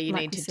 because that, you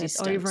like need to said,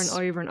 distance. over and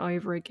over and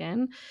over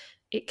again,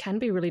 it can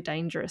be really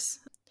dangerous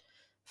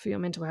for your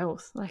mental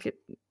health. Like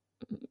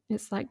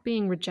it's like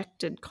being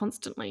rejected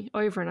constantly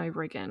over and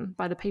over again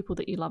by the people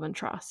that you love and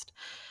trust.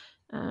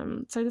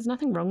 So there's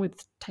nothing wrong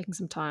with taking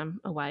some time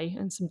away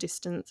and some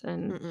distance.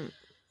 And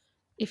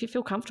if you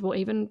feel comfortable,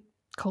 even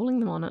calling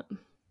them on it,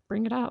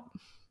 bring it up.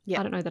 Yeah.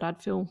 I don't know that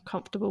I'd feel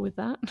comfortable with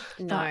that.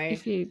 No, I don't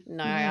think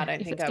I would either.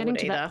 If it's getting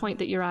to that point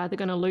that you're either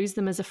going to lose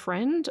them as a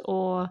friend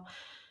or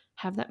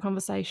have that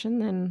conversation,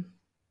 then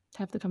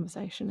have the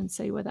conversation and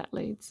see where that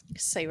leads.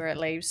 See where it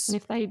leads. And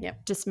if they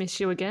dismiss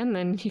you again,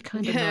 then you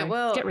kind of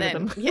know. Get rid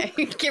of them. Yeah,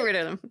 get rid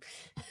of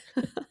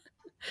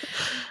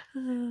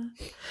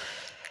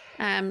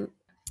them.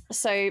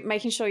 So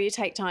making sure you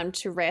take time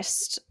to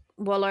rest,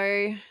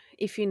 wallow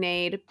if you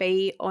need,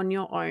 be on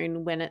your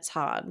own when it's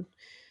hard.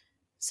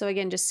 So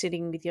again, just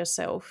sitting with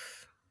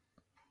yourself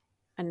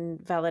and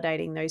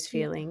validating those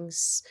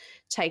feelings,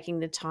 taking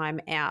the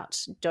time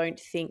out. Don't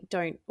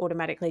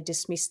automatically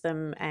dismiss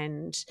them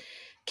and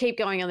keep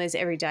going on those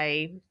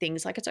everyday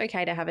things. Like, it's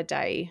okay to have a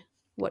day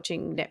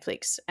watching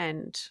Netflix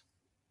and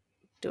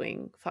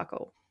doing fuck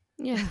all.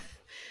 Yeah.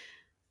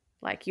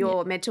 Like,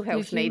 your mental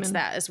health needs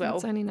that as well.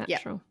 It's only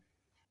natural.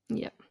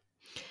 Yep.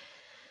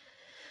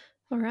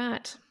 All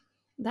right.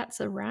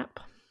 That's a wrap.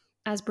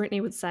 As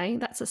Brittany would say,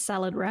 that's a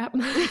salad wrap.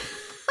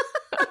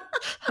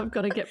 I've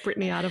got to get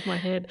Brittany out of my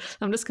head.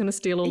 I'm just going to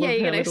steal all of her you're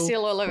going to little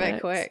steal all of her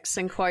quirks. quirks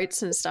and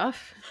quotes and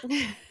stuff.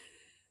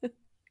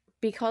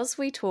 Because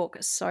we talk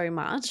so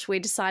much, we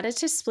decided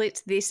to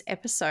split this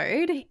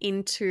episode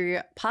into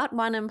part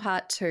 1 and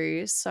part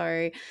 2.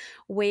 So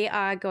we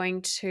are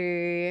going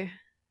to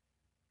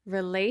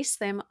release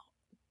them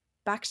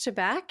back to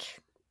back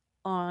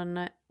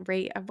on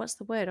what's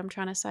the word I'm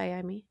trying to say,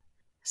 Amy?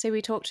 See,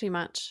 we talk too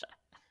much.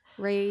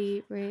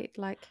 Like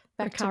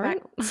back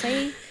recurrent? To back.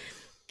 See?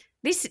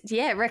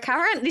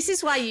 Recurrent. This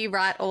is why you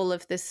write all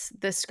of the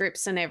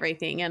scripts and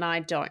everything, and I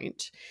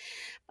don't.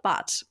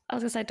 But I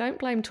was going to say, don't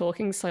blame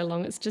talking so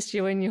long. It's just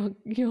you and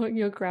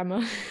your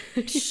grammar.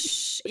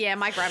 Yeah,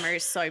 my grammar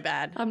is so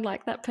bad. I'm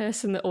like that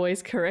person that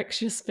always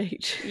corrects your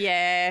speech.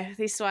 Yeah,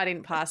 this is why I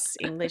didn't pass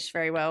English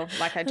very well.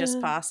 Like, I just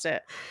passed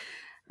it.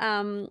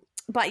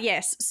 But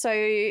yes,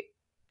 so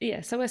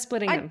Yeah, so we're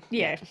splitting them.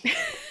 Yeah.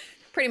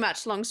 Pretty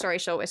much, long story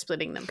short, we're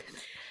splitting them.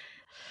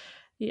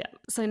 Yeah.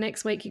 So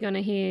next week you're going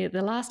to hear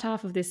the last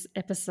half of this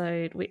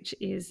episode, which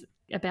is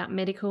about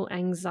medical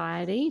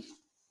anxiety.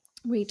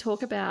 We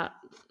talk about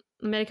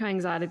medical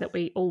anxiety that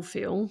we all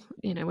feel,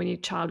 when your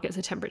child gets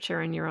a temperature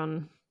and you're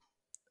on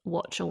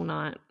watch all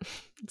night,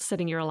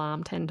 setting your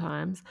alarm 10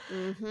 times.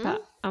 Mm-hmm.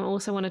 But I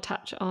also want to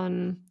touch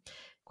on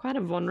quite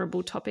a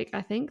vulnerable topic,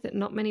 I think, that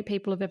not many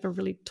people have ever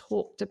really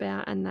talked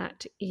about, and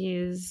that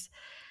is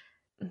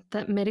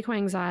that medical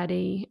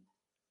anxiety,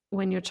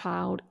 when your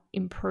child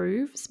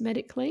improves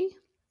medically.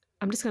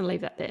 I'm just going to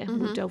leave that there. Mm-hmm.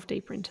 We'll delve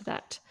deeper into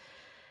that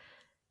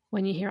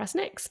when you hear us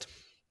next.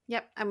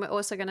 Yep, and we're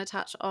also going to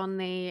touch on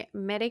the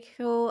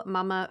medical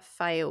mama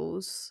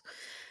fails.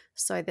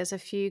 So there's a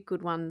few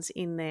good ones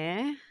in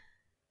there.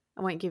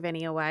 I won't give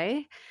any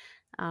away,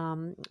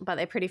 but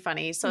they're pretty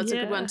funny. So it's a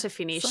good one to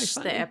finish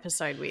the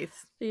episode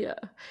with. Yeah,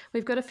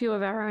 we've got a few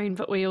of our own,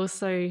 but we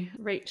also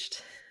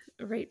reached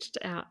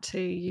out to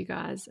you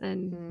guys,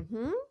 and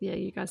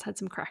you guys had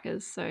some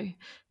crackers. So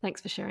thanks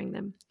for sharing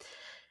them.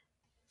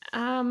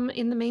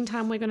 In the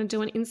meantime, we're going to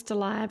do an Insta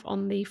Live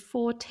on the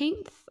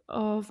 14th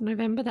of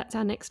November. That's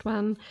our next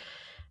one.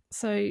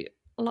 So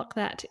lock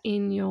that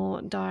in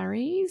your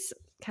diaries,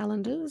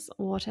 calendars,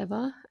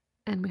 whatever,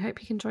 and we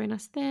hope you can join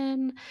us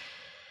then.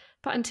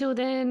 But until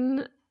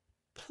then,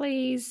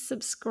 please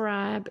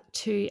subscribe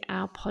to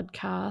our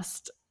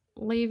podcast,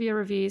 leave your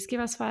reviews, give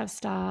us 5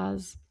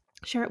 stars,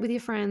 share it with your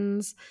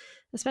friends,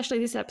 especially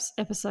this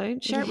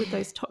episode. Share it with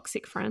those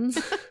toxic friends,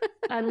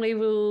 and we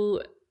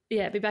will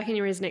be back in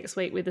your ears next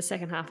week with the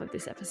second half of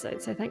this episode.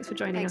 So thanks for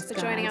joining us,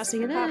 guys. See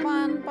you then.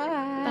 Part 1. Bye.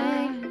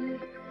 Bye.